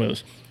duck blind with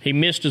us. He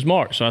missed his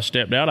mark, so I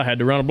stepped out. I had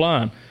to run a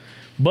blind,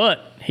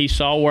 but he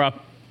saw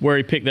where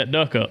he picked that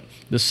duck up.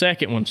 The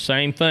second one,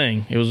 same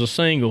thing. It was a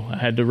single. I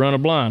had to run a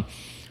blind.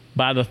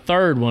 By the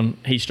third one,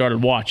 he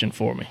started watching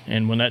for me.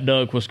 And when that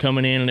duck was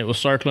coming in and it was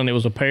circling, it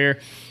was a pair.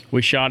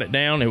 We shot it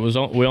down.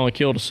 We only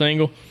killed a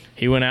single.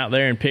 He went out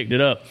there and picked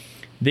it up.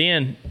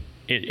 Then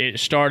it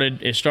started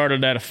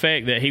that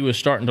effect that he was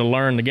starting to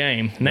learn the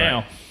game.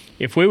 Now,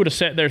 if we would have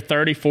sat there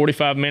 30,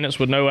 45 minutes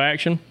with no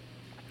action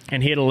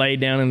and he'd have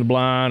laid down in the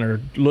blind or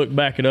looked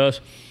back at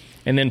us,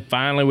 and then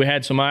finally we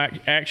had some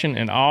action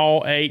and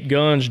all 8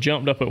 guns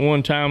jumped up at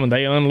one time and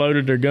they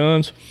unloaded their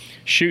guns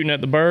shooting at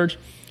the birds,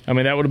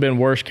 that would have been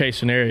worst case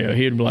scenario.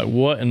 He'd be like,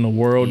 what in the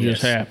world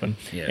just happened?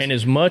 Yes. And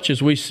as much as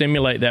we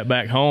simulate that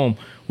back home,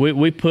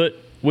 we put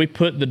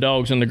the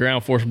dogs in the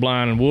ground force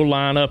blind and we'll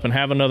line up and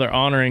have another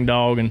honoring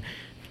dog and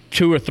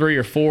 2 or 3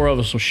 or 4 of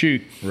us will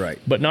shoot. Right.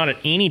 But not at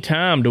any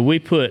time do we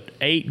put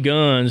 8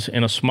 guns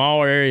in a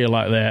small area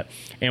like that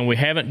and we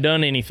haven't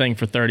done anything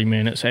for 30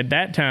 minutes. At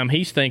that time,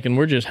 he's thinking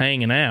we're just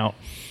hanging out.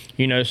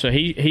 So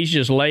he's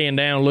just laying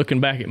down looking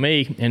back at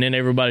me and then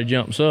everybody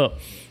jumps up.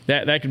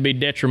 That could be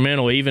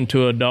detrimental even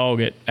to a dog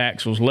at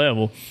Axel's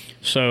level.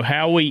 So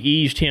how we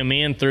eased him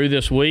in through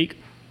this week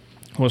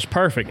was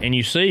perfect. And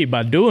you see,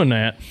 by doing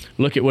that,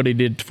 look at what he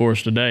did for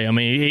us today.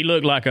 He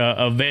looked like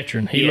a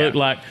veteran. He looked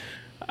like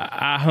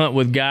I hunt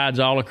with guides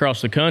all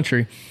across the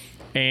country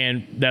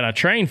and that I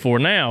train for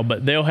now,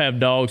 but they'll have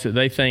dogs that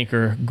they think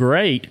are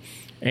great.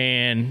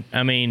 And,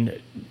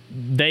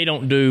 they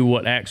don't do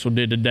what Axel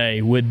did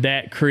today with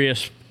that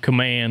crisp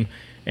command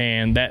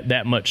and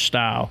that much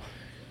style.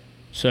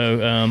 So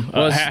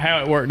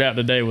how it worked out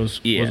today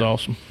was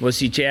awesome. Well,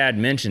 see, Chad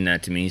mentioned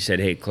that to me. He said,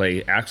 hey,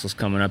 Clay, Axel's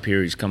coming up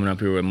here. He's coming up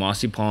here with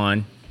Mossy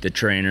Pond, the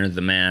trainer,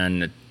 the man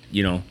that,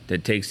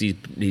 that takes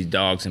these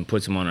dogs and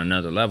puts them on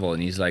another level.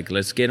 And he's like,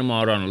 let's get him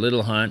out on a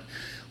little hunt.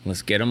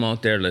 Let's get him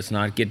out there. Let's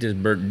not get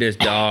this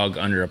dog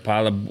under a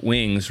pile of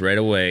wings right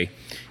away.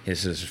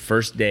 This is his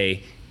first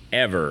day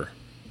ever.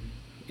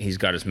 He's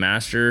got his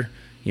master,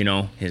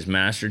 his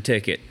master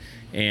ticket.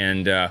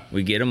 And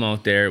we get him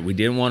out there. We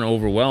didn't want to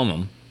overwhelm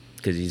him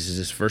because he's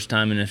his first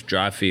time in this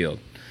dry field,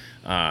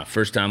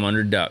 first time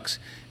under ducks.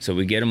 So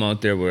we get him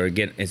out there.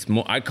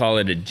 I call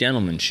it a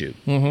gentleman shoot.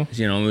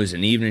 Mm-hmm. It was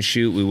an evening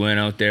shoot. We went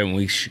out there and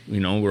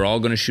we're all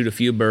going to shoot a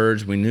few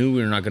birds. We knew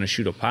we were not going to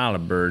shoot a pile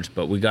of birds,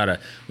 but we got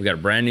a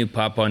brand new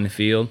pup on the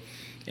field,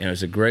 and it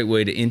was a great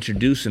way to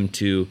introduce him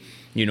to,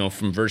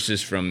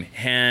 from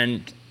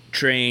hand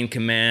train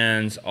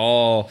commands,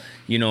 all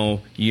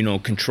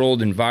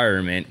controlled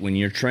environment when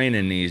you're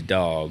training these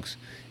dogs.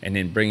 and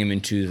then bring them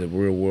into the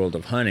real world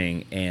of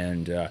hunting.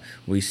 And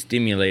we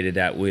stimulated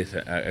that with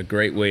a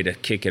great way to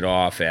kick it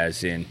off,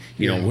 as in,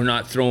 you know, we're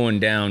not throwing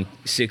down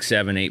 6,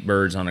 7, 8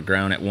 birds on the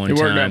ground at one time.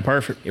 It worked out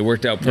perfect. It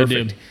worked out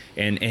perfect.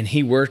 And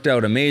he worked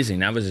out amazing.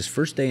 That was his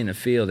first day in the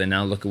field, and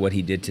now look at what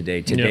he did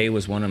today. Today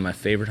was one of my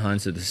favorite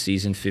hunts of the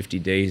season, 50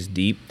 days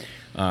deep.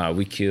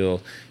 We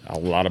kill a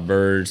lot of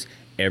birds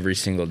every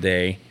single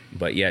day.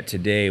 But yet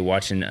today,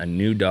 watching a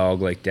new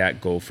dog like that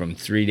go from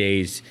 3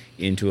 days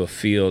into a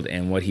field,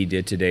 and what he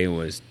did today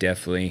was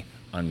definitely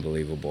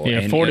unbelievable. Yeah,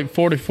 and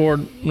 44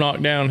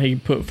 knockdown, he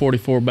put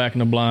 44 back in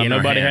the blind.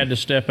 Nobody had to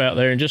step out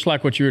there. And just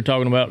like what you were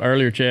talking about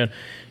earlier, Chad,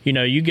 you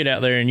know, you get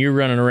out there and you're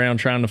running around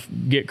trying to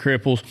get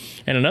cripples.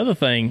 And another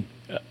thing,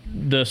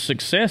 the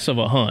success of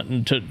a hunt.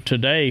 And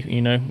today,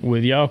 you know,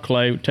 with y'all,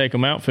 Clay,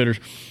 Takeem Outfitters,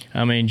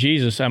 I mean,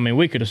 Jesus, I mean,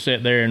 we could have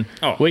sat there and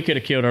we could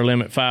have killed our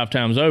limit 5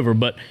 times over.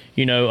 But,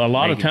 you know, a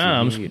lot of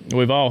times,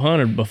 we've all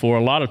hunted before,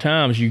 a lot of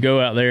times you go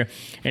out there,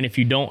 and if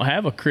you don't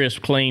have a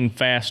crisp, clean,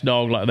 fast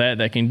dog like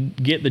that can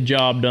get the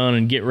job done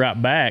and get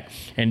right back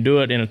and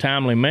do it in a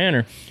timely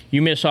manner,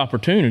 you miss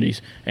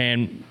opportunities.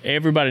 And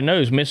everybody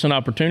knows missing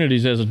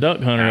opportunities as a duck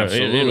hunter,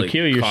 it'll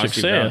kill your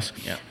success.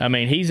 I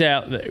mean,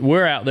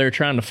 we're out there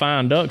trying to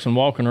find ducks and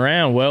walking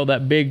around. Well,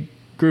 that big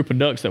group of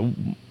ducks that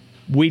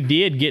we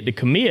did get to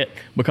commit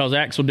because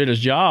Axel did his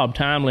job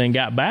timely and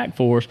got back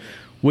for us,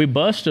 we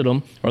busted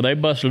them, or they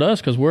busted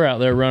us, because we're out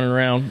there running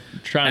around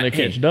trying to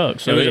catch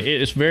ducks. So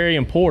it's very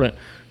important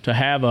to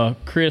have a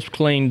crisp,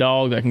 clean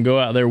dog that can go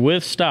out there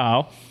with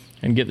style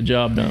and get the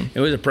job done. It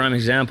was a prime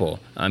example.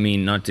 I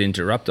mean, not to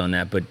interrupt on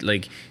that, but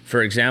like,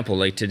 for example,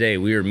 like today,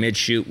 we were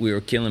mid-shoot, we were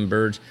killing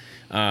birds,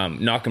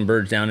 knocking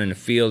birds down in the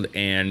field,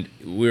 and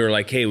we were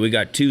like, hey, we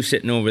got 2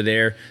 sitting over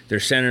there. They're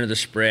center of the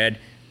spread.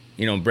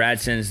 You know, Brad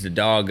sends the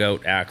dog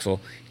out,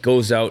 Axel,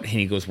 goes out, and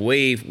he goes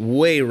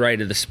way right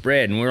of the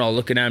spread, and we're all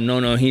looking at him,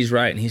 no, he's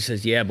right. And he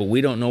says, yeah, but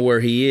we don't know where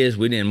he is.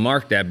 We didn't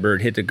mark that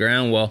bird, hit the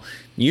ground. Well,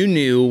 you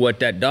knew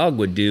what that dog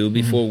would do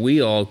before we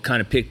all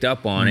kind of picked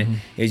up on it,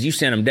 is you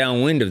sent him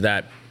downwind of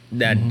that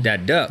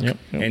duck. Yep.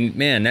 And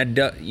man, that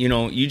duck, you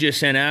know, you just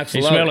sent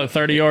Axel out. He smelled it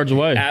 30 yards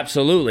away.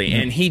 Absolutely.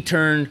 And he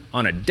turned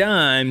on a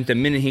dime the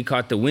minute he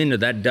caught the wind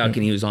of that duck,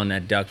 and he was on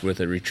that duck with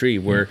a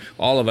retrieve, where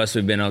all of us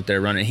have been out there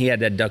running. He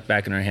had that duck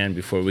back in our hand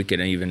before we could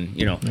even,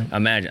 you know,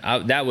 imagine.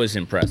 That was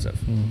impressive.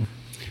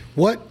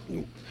 When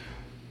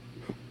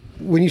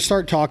you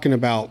start talking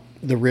about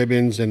the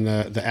ribbons and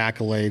the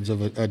accolades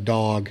of a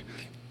dog,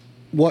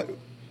 what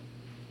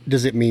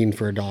does it mean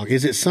for a dog?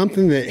 Is it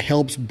something that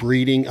helps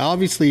breeding?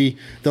 Obviously,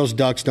 those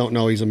ducks don't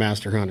know he's a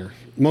master hunter.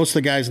 Most of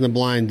the guys in the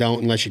blind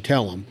don't unless you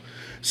tell them.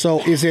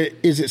 So is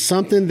it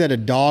something that a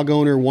dog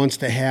owner wants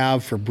to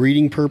have for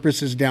breeding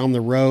purposes down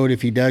the road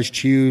if he does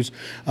choose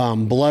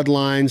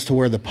bloodlines to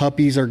where the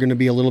puppies are going to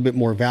be a little bit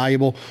more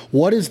valuable?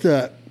 What is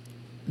the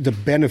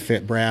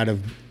benefit, Brad,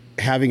 of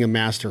having a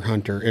master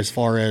hunter, as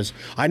far as,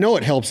 I know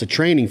it helps a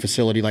training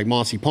facility like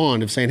Mossy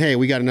Pond of saying, hey,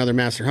 we got another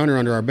master hunter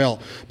under our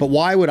belt, but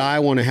why would I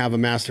want to have a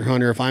master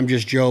hunter if I'm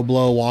just Joe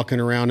Blow walking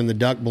around in the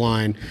duck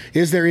blind?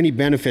 Is there any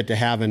benefit to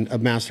having a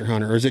master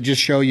hunter, or does it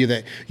just show you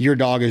that your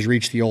dog has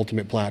reached the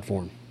ultimate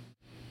platform?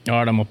 All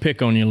right, I'm going to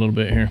pick on you a little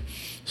bit here.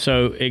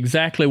 So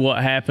exactly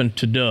what happened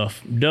to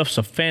Duff. Duff's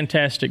a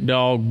fantastic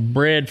dog,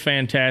 bred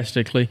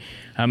fantastically.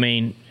 I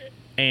mean,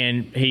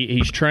 and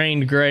he's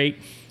trained great,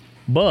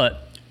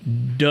 but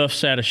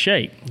Duff's out of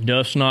shape.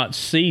 Duff's not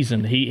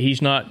seasoned.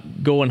 He's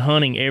not going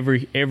hunting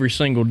every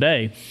single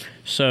day.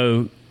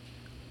 So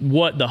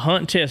what the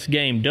hunt test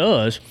game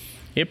does,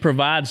 it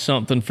provides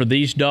something for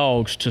these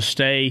dogs to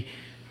stay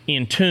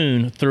in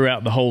tune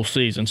throughout the whole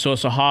season. So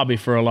it's a hobby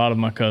for a lot of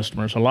my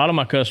customers. A lot of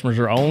my customers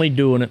are only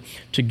doing it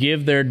to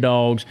give their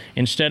dogs,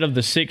 instead of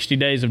the 60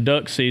 days of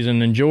duck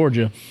season in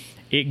Georgia,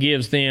 it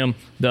gives them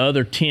the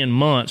other 10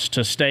 months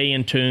to stay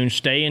in tune,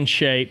 stay in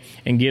shape,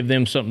 and give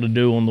them something to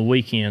do on the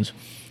weekends.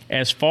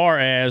 As far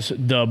as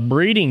the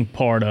breeding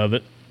part of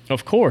it,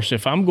 of course,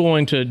 if I'm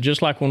going to,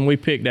 just like when we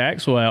picked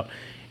Axel out,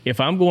 if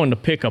I'm going to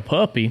pick a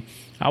puppy,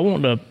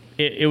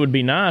 it would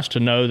be nice to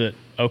know that,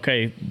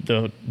 okay,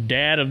 the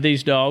dad of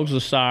these dogs,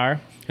 the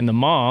sire, and the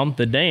mom,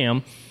 the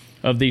dam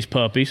of these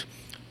puppies,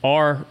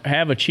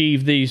 have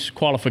achieved these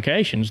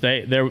qualifications.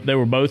 They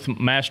were both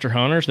master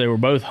hunters. They were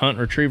both hunt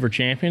retriever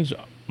champions.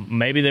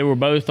 Maybe they were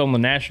both on the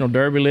National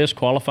Derby list,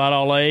 qualified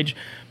all age.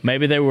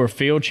 Maybe they were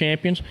field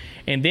champions.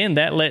 And then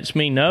that lets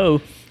me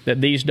know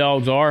that these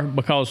dogs are,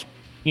 because,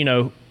 you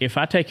know, if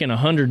I take in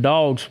 100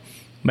 dogs,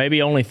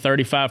 maybe only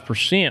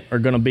 35% are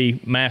going to be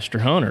master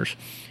hunters.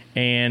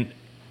 And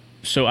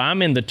so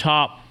I'm in the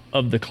top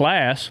of the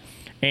class.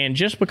 And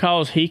just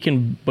because he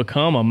can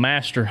become a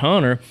master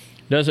hunter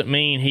doesn't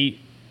mean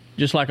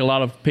just like a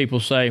lot of people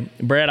say,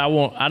 Brad, I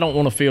don't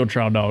want a field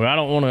trial dog. I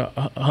don't want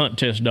a hunt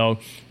test dog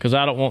because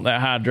I don't want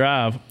that high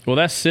drive. Well,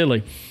 that's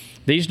silly.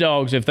 These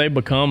dogs, if they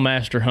become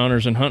master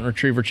hunters and hunt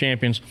retriever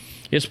champions,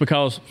 it's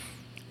because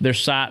their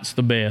sight's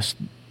the best,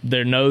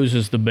 their nose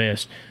is the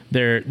best,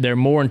 they're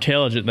more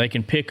intelligent, they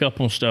can pick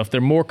up on stuff, they're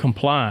more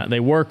compliant,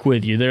 they work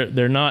with you,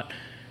 they're not,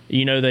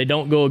 you know, they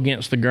don't go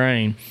against the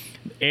grain.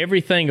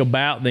 everything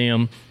about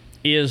them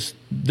is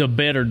the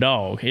better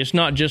dog. It's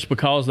not just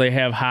because they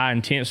have high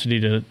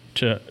intensity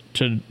to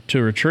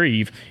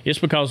retrieve. It's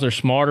because they're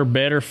smarter,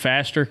 better,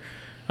 faster,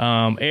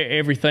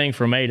 everything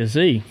from A to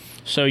Z.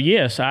 So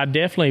yes, I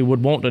definitely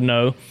would want to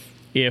know,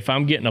 if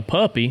I'm getting a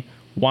puppy,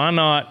 why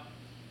not,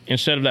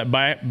 instead of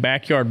that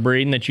backyard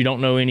breeding that you don't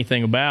know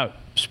anything about,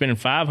 spending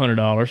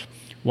 $500,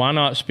 why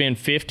not spend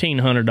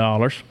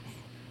 $1,500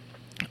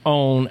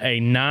 on a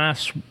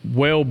nice,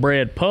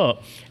 well-bred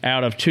pup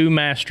out of 2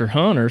 master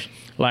hunters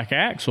like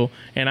Axel,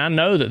 and I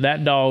know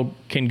that dog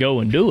can go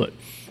and do it.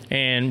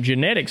 And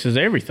genetics is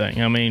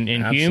everything. I mean,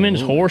 in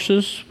humans,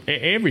 horses,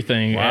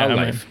 everything.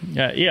 Wildlife.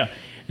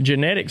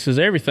 Genetics is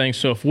everything.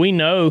 So if we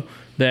know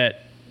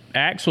that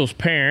Axel's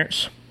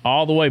parents,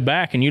 all the way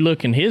back, and you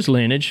look in his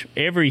lineage,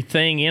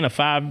 everything in a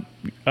 5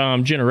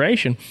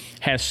 generation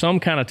has some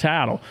kind of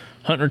title: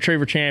 hunter,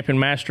 retriever champion,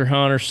 master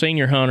hunter,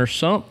 senior hunter,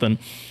 something.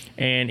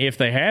 And if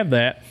they have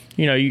that,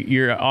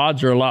 your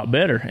odds are a lot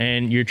better,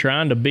 and you're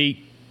trying to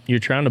beat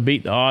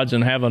the odds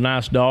and have a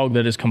nice dog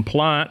that is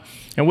compliant.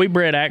 And we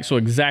bred Axel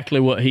exactly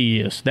what he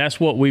is. That's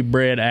what we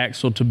bred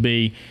Axel to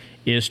be,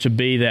 is to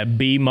be that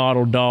B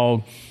model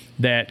dog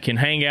that can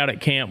hang out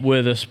at camp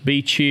with us,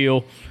 be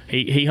chill.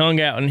 He hung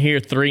out in here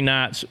 3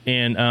 nights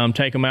in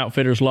Takeem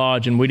Outfitters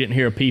Lodge, and we didn't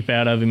hear a peep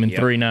out of him in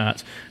 3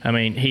 nights. I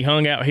mean, he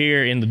hung out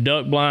here in the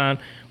duck blind.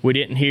 We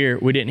didn't hear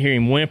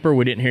him whimper.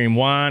 We didn't hear him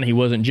whine. He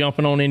wasn't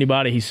jumping on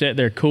anybody. He sat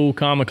there cool,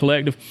 calm, and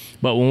collective.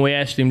 But when we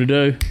asked him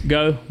to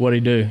go, what'd he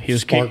do?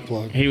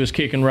 He was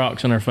kicking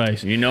rocks in our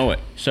face. You know it.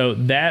 So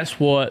that's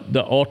what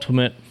the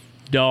ultimate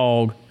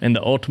dog and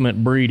the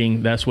ultimate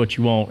breeding, that's what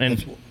you want.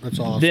 And that's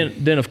awesome.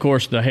 Then of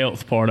course, the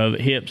health part of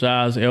it: hips,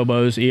 eyes,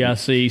 elbows,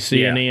 EIC,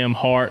 CNM,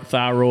 heart,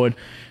 thyroid.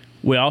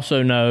 We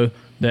also know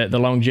that the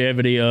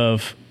longevity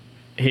of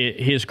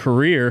his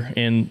career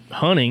in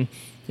hunting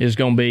is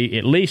going to be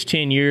at least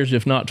 10 years,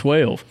 if not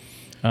 12,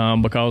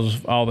 because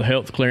of all the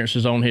health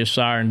clearances on his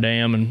sire and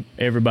dam and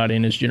everybody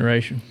in his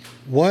generation.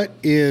 What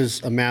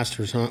is a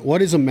master's hunt?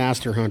 What is a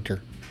master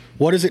hunter?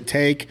 What does it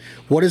take?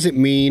 What does it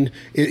mean?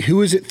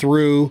 Who is it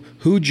through?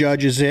 Who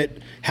judges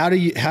it? How do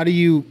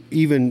you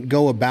even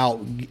go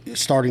about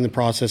starting the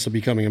process of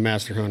becoming a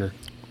master hunter?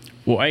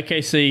 Well,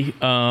 AKC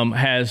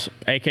has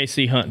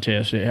AKC hunt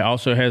test. It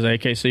also has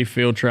AKC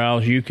field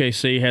trials.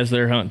 UKC has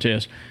their hunt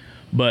test.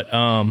 But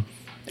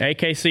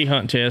AKC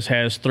hunt test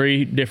has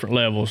 3 different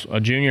levels: a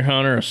junior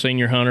hunter, a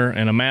senior hunter,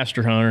 and a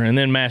master hunter, and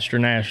then master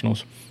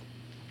nationals.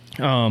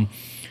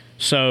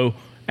 So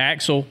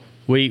Axel,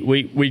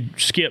 we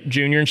skipped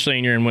junior and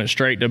senior and went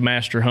straight to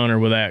master hunter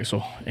with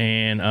Axel.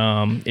 And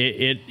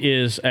it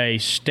is a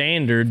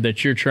standard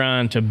that you're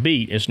trying to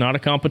beat. It's not a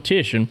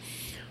competition.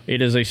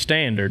 It is a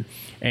standard.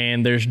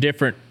 And there's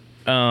different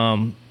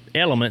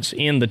elements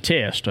in the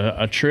test: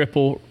 a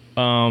triple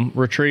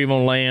retrieve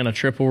on land, a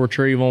triple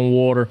retrieve on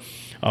water,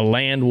 a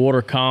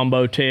land-water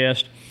combo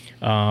test,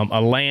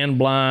 a land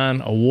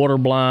blind, a water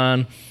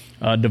blind,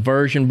 a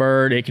diversion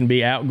bird. It can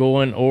be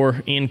outgoing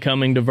or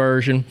incoming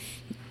diversion.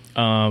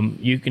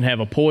 You can have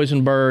a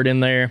poison bird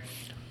in there.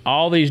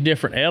 All these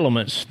different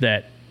elements,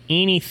 that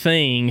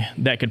anything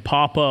that could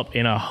pop up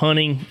in a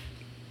hunting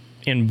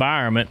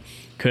environment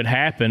could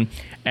happen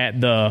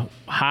at the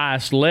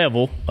highest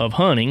level of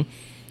hunting.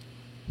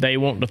 They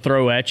want to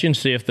throw at you and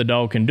see if the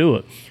dog can do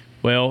it.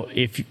 Well,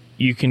 if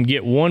you can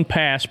get 1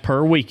 pass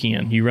per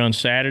weekend, you run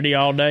Saturday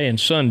all day and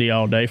Sunday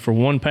all day for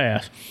 1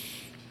 pass.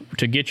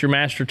 To get your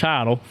master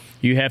title,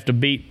 you have to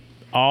beat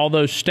all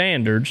those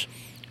standards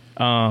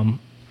and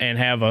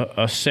have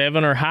a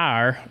 7 or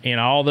higher in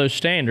all those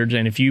standards.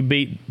 And if you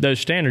beat those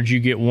standards, you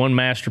get 1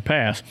 master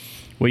pass.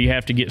 Well, you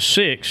have to get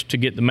 6 to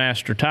get the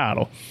master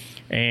title.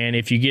 And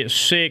if you get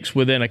 6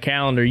 within a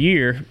calendar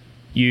year,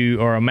 you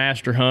are a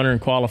master hunter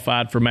and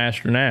qualified for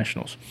master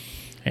nationals.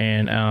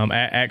 And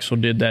Axel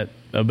did that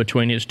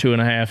between his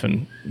 2.5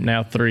 and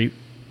now 3.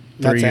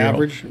 That's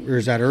average, or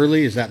is that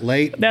early? Is that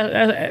late?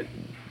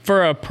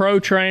 For a pro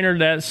trainer,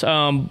 that's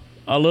a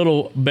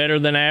little better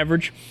than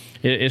average.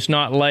 It's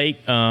not late.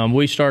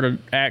 We started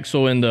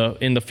Axel in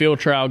the field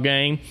trial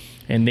game,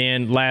 and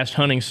then last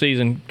hunting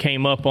season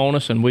came up on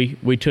us, and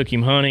we took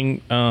him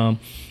hunting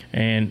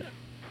and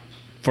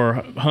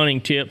for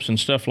hunting tips and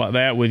stuff like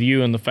that with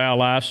you and the Fowl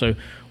Life. So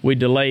we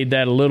delayed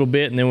that a little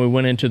bit, and then we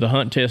went into the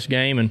hunt test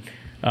game, and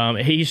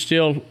he's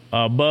still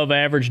above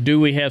average. Do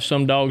we have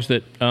some dogs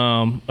that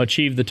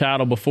achieved the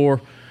title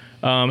before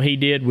he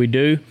did? We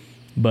do,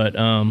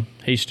 but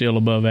he's still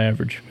above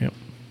average. Yep.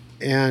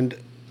 And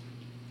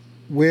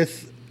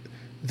with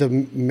the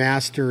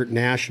Master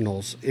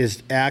Nationals,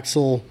 is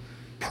Axel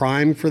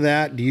prime for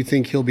that? Do you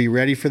think he'll be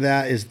ready for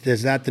that? Is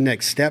that the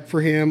next step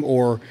for him,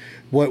 or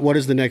what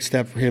is the next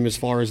step for him as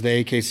far as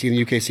the AKC and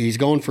the UKC? Is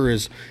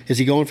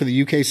he going for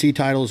the UKC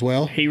title as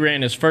well? He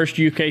ran his first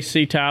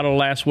UKC title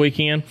last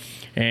weekend,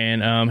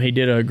 and he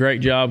did a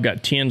great job,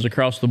 got 10s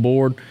across the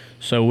board.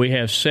 So we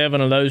have 7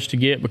 of those to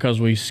get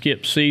because we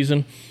skipped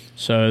season.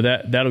 So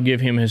that'll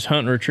give him his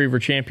Hunt and Retriever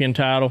champion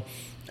title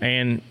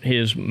and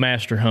his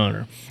Master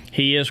Hunter.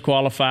 He is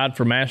qualified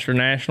for Master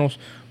Nationals,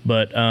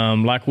 But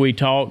like we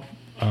talked,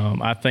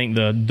 I think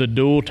the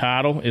dual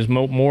title is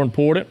more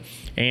important,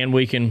 and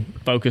we can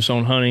focus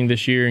on hunting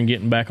this year and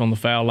getting back on the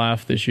fowl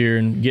life this year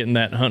and getting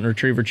that hunt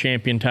retriever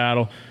champion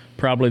title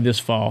probably this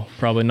fall,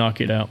 probably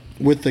knock it out.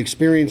 With the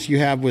experience you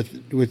have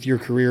with your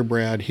career,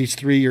 Brad, he's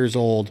 3 years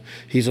old.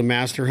 He's a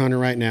master hunter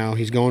right now.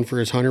 He's going for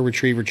his hunter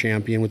retriever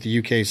champion with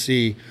the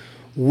UKC.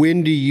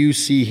 When do you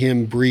see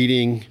him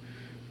breeding,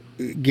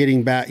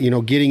 getting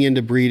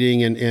into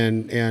breeding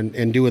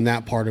and doing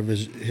that part of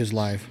his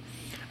life?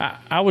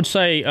 I would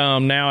say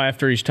now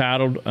after he's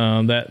titled,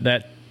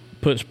 that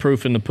puts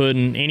proof in the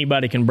pudding.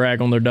 Anybody can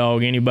brag on their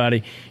dog.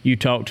 Anybody you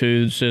talk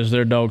to says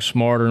their dog's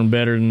smarter and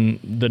better than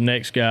the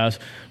next guys.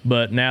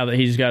 But now that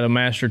he's got a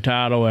master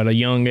title at a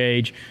young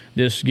age,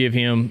 this give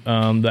him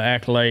the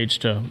accolades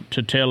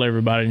to tell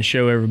everybody and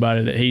show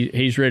everybody that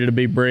he's ready to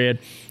be bred.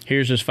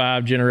 Here's his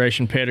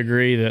 5-generation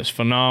pedigree that's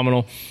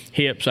phenomenal.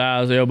 Hips,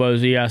 eyes,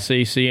 elbows,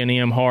 EIC,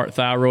 CNM, heart,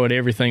 thyroid,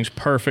 everything's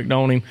perfect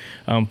on him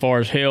as far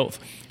as health.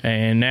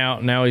 And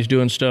now he's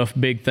doing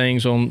big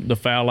things on the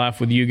fowl life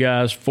with you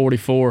guys.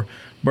 44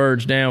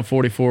 birds down,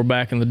 44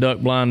 back in the duck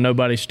blind.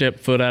 Nobody stepped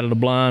foot out of the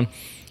blind.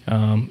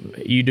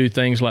 You do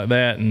things like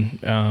that,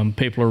 and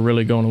people are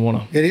really going to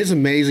want to. It is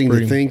amazing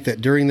to think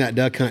that during that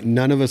duck hunt,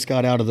 none of us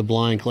got out of the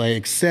blind, Clay,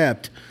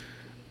 except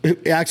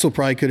Axel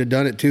probably could have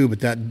done it too, but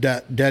that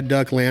dead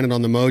duck landed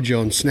on the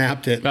mojo and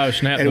snapped it. Oh,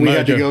 snapped and the we mojo.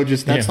 Had to go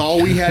that's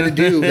all we had to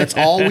do. That's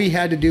all we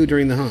had to do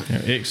during the hunt.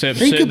 Yeah, except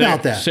think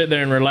about that. Sit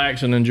there and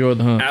relax and enjoy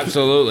the hunt.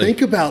 Absolutely.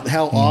 Think about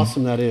how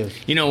awesome that is.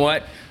 You know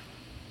what?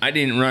 I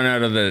didn't run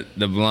out of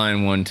the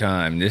blind one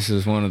time. This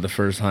is one of the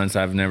first hunts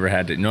I've never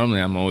had to.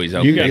 Normally, I'm always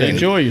out. You got to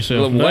enjoy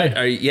yourself.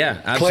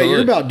 Yeah, absolutely. Clay, you're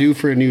about due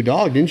for a new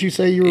dog. Didn't you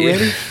say you were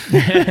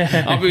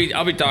ready?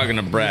 I'll be talking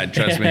to Brad.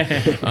 Trust me.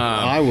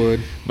 I would.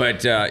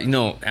 But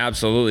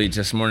absolutely,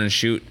 just more than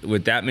shoot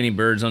with that many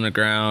birds on the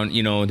ground.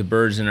 The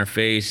birds in our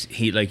face.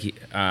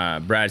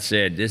 Brad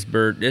said,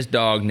 this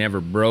dog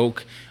never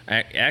broke.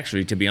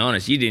 Actually, to be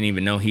honest, you didn't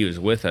even know he was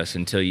with us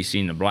until you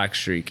seen the black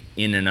streak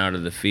in and out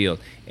of the field.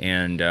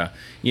 And,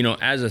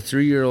 as a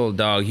 3-year-old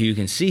dog, you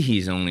can see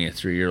he's only a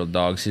 3-year-old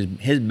dog.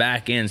 His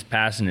back end's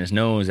passing his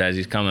nose as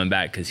he's coming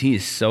back because he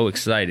is so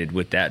excited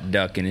with that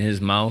duck in his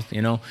mouth, He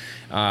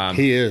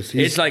is.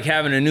 It's like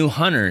having a new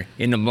hunter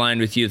in the blind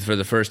with you for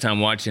the first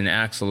time watching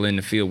Axel in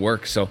the field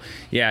work. So,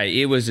 yeah,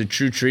 it was a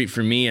true treat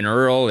for me and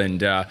Earl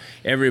and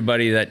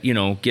everybody that,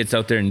 gets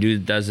out there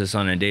and does this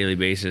on a daily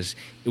basis.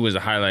 It was a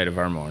highlight of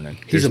our morning.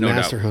 He's a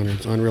master hunter.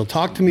 It's unreal.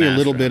 Talk to me a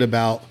little bit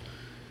about,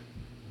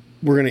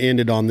 we're going to end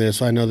it on this.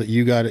 I know that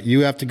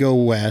you have to go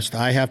west.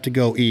 I have to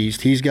go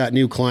east. He's got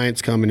new clients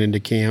coming into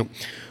camp.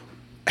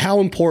 How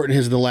important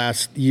has the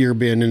last year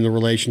been in the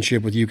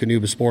relationship with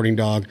Eukanuba Sporting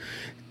Dog?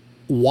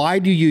 Why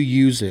do you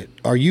use it?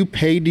 Are you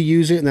paid to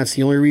use it, and that's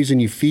the only reason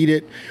you feed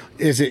it?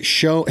 Has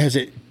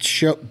it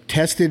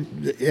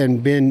tested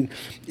and been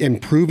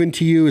proven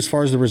to you as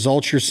far as the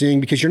results you're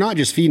seeing? Because you're not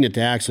just feeding it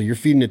to Axel, you're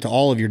feeding it to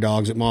all of your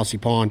dogs at Mossy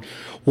Pond.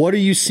 What are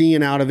you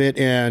seeing out of it,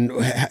 and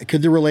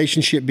could the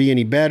relationship be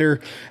any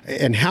better?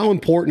 And how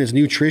important is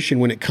nutrition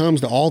when it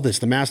comes to all this?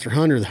 The master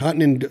hunter, the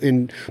hunting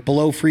in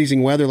below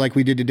freezing weather like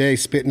we did today,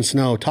 spit and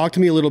snow. Talk to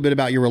me a little bit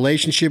about your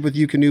relationship with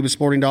Eukanuba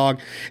Sporting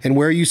Dog and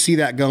where you see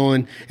that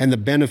going and the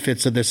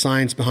benefits of the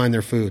science behind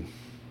their food.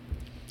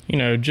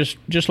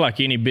 Just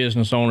like any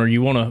business owner,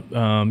 you want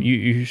to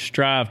you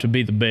strive to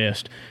be the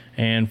best.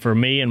 And for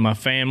me and my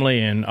family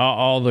and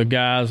all the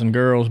guys and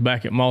girls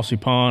back at Mossy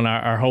Pond,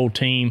 our whole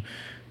team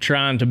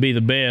trying to be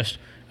the best,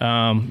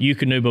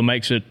 Eukanuba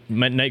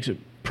makes it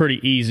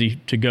pretty easy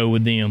to go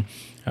with them.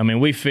 I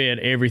mean, we fed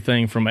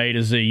everything from A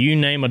to Z. You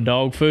name a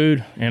dog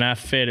food, and I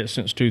fed it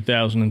since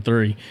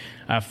 2003.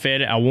 I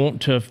fed it.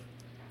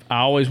 I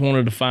always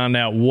wanted to find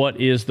out what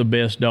is the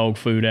best dog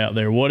food out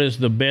there. What is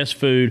the best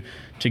food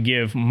to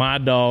give my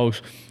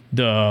dogs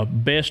the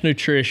best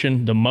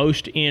nutrition, the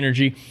most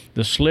energy,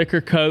 the slicker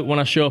coat when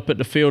I show up at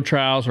the field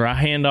trials, or I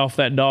hand off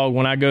that dog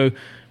when I go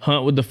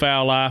hunt with the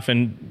fowl life,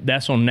 and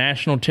that's on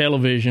national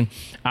television.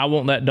 I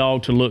want that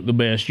dog to look the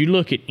best. You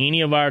look at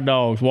any of our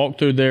dogs, walk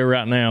through there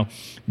right now,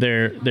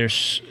 their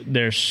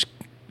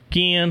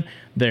skin,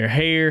 their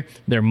hair,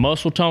 their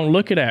muscle tone.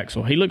 Look at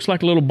Axel. He looks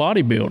like a little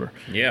bodybuilder.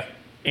 Yeah.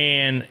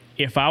 And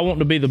if I want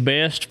to be the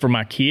best for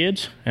my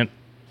kids, and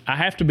I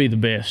have to be the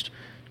best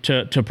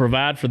to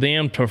provide for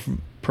them, to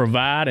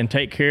provide and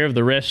take care of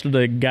the rest of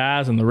the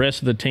guys and the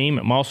rest of the team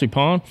at Mossy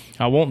Pond,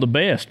 I want the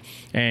best.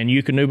 And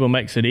Eukanuba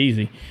makes it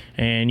easy.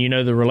 And,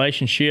 the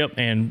relationship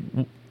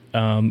and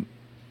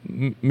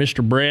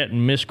Mr. Brett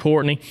and Miss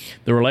Courtney,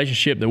 the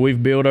relationship that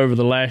we've built over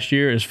the last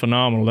year is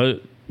phenomenal.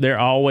 They're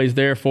always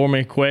there for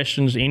me,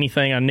 questions,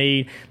 anything I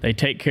need. They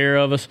take care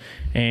of us,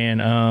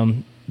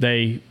 and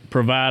they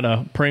provide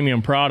a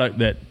premium product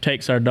that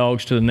takes our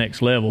dogs to the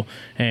next level.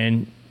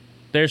 And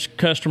there's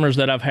customers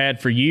that I've had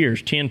for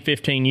years, 10,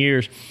 15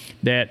 years,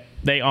 that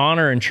they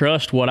honor and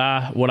trust what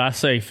I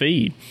say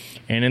feed.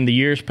 And in the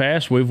years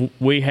past,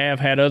 we have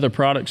had other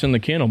products in the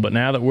kennel, but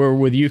now that we're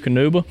with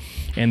Eukanuba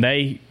and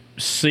they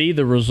see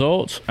the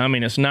results, I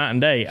mean, it's night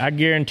and day. I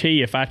guarantee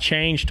you, if I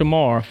change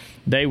tomorrow,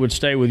 they would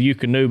stay with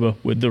Eukanuba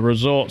with the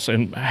results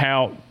and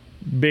how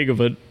big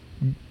of a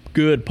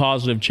good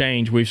positive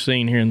change we've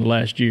seen here in the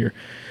last year.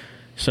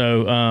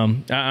 So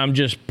I'm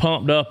just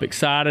pumped up,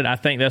 excited. I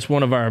think that's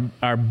one of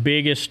our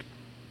biggest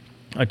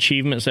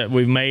achievements that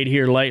we've made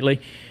here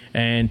lately,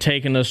 and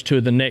taking us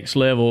to the next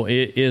level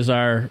is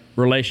our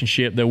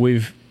relationship that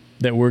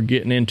we're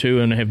getting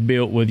into and have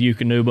built with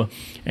Eukanuba.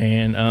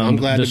 And I'm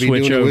glad to be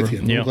doing it with you.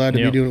 I'm glad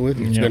to be doing it with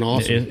you. It's been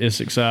awesome. It's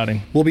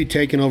exciting. We'll be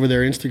taking over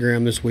their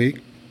Instagram this week.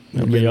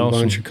 We'll get awesome.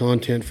 A bunch of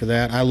content for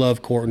that. I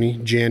love Courtney,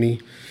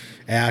 Jenny,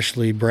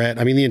 Ashley, Brett.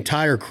 I mean, the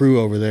entire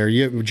crew over there.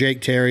 You have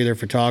Jake Terry, their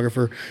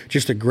photographer.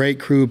 Just a great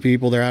crew of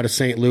people. They're out of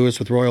St. Louis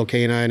with Royal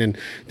Canine, and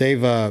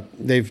they've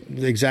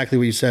exactly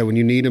what you said. When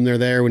you need them, they're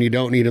there. When you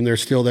don't need them, they're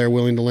still there,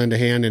 willing to lend a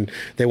hand, and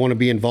they want to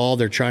be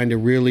involved. They're trying to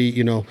really,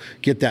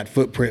 get that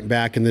footprint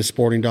back in this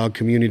sporting dog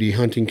community,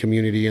 hunting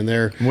community, and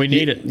we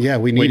need it. Yeah,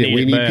 we need it.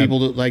 We need bad. people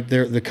to like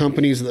the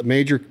companies, the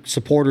major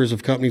supporters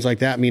of companies like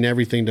that mean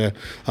everything to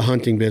a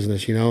hunting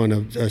business,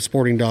 and a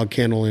sporting dog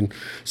kennel. And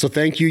so,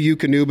 thank you,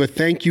 Eukanuba.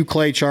 Thank you,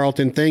 Clay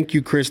Charlton. Thank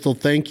you, Crystal.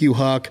 Thank you,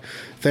 Huck.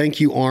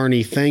 Thank you,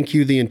 Arnie. Thank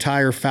you, the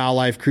entire Fowl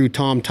Life crew,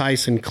 Tom,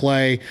 Tyson,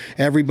 Clay,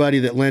 everybody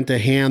that lent a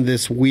hand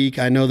this week.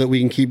 I know that we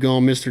can keep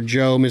going. Mr.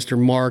 Joe, Mr.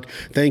 Mark.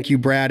 Thank you,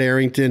 Brad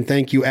Arington.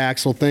 Thank you,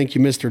 Axel. Thank you,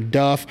 Mr.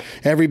 Duff.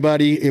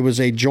 Everybody, it was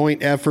a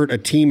joint effort, a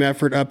team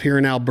effort up here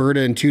in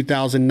Alberta in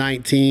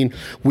 2019.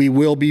 We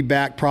will be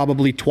back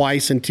probably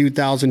twice in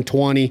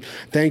 2020.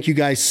 Thank you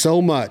guys so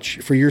much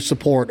for your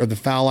support of the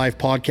Fowl Life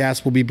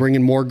podcast. We'll be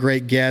bringing more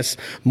great guests,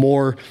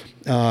 more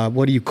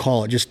what do you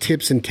call it? Just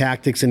tips and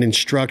tactics and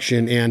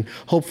instruction, and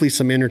hopefully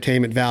some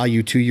entertainment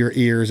value to your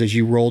ears as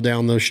you roll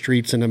down those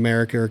streets in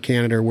America or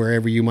Canada or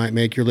wherever you might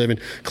make your living.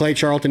 Clay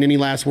Charlton, any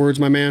last words,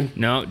 my man?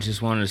 No,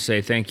 just wanted to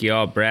say thank you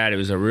all, Brad. It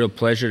was a real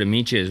pleasure to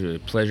meet you. It was a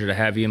pleasure to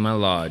have you in my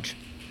lodge.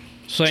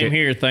 Same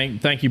here.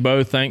 Thank you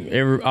both. Thank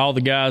all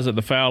the guys at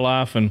the Fowl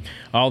Life and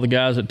all the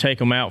guys at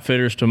Takeem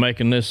Outfitters to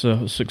making this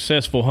a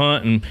successful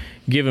hunt and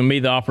giving me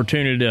the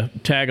opportunity to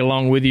tag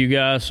along with you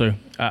guys. So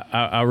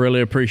I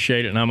really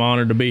appreciate it, and I'm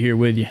honored to be here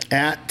with you.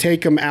 At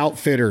Takeem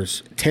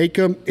Outfitters.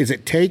 Takeem, is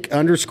it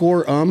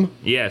take_?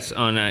 Yes,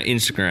 on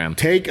Instagram.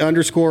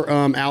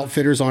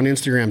 Take_outfitters on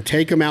Instagram.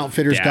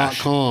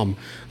 TakeemOutfitters.com.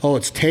 Oh,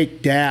 it's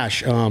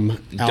take-outfitters. On the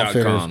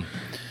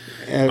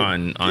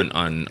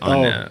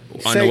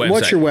website.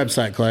 What's your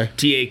website, Clay?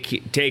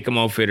 Takeem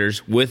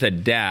Outfitters with a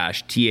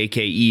dash,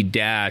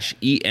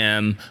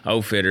 TAKE-EM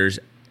Outfitters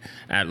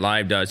at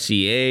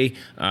live.ca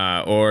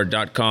or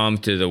 .com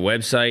to the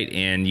website,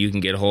 and you can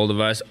get a hold of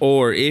us.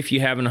 Or if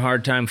you're having a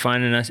hard time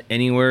finding us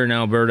anywhere in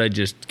Alberta,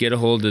 just get a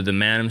hold of the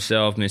man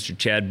himself, Mr.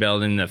 Chad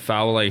Belding, the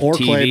Fowl Life or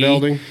TV. Clay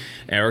Belding.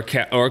 Or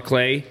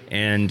Clay,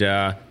 and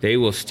they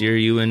will steer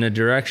you in a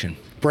direction.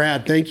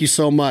 Brad, thank you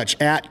so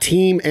much. At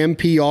Team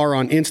MPR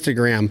on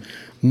Instagram,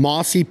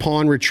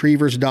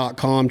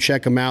 MossyPondRetrievers.com.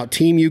 Check them out.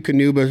 Team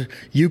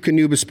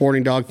Eukanuba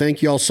Sporting Dog.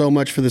 Thank you all so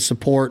much for the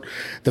support.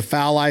 The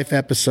Fowl Life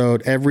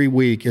episode every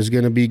week is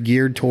going to be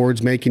geared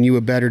towards making you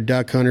a better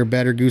duck hunter,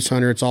 better goose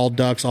hunter. It's all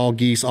ducks, all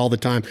geese, all the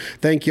time.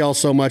 Thank you all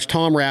so much.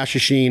 Tom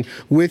Rashasheen,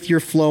 with your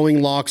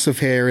flowing locks of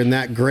hair and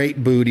that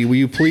great booty, will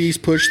you please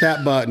push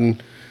that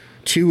button?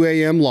 2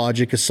 a.m.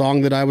 Logic, a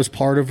song that I was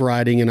part of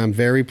writing, and I'm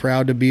very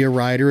proud to be a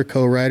writer, a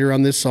co-writer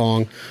on this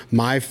song,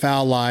 My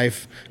Fowl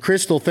Life.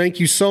 Crystal, thank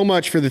you so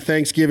much for the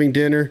Thanksgiving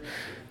dinner.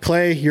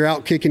 Clay, you're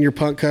out kicking your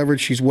punt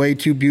coverage. She's way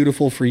too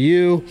beautiful for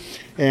you.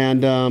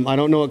 And I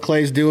don't know what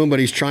Clay's doing, but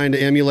he's trying to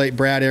emulate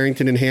Brad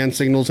Arington in hand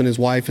signals, and his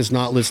wife is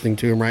not listening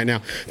to him right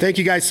now. Thank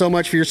you guys so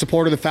much for your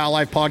support of the Fowl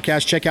Life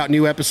podcast. Check out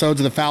new episodes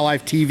of the Fowl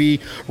Life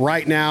TV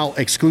right now,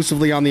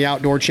 exclusively on the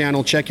Outdoor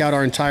Channel. Check out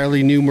our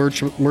entirely new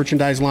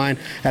merchandise line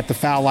at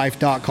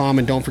thefowllife.com.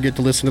 And don't forget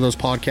to listen to those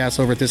podcasts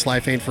over at This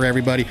Life Ain't For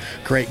Everybody.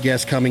 Great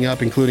guests coming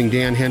up, including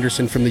Dan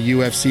Henderson from the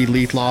UFC,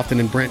 Leith Lofton,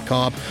 and Brent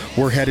Cobb.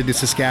 We're headed to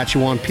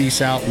Saskatchewan. Peace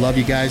out. Love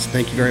you guys.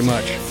 Thank you very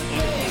much.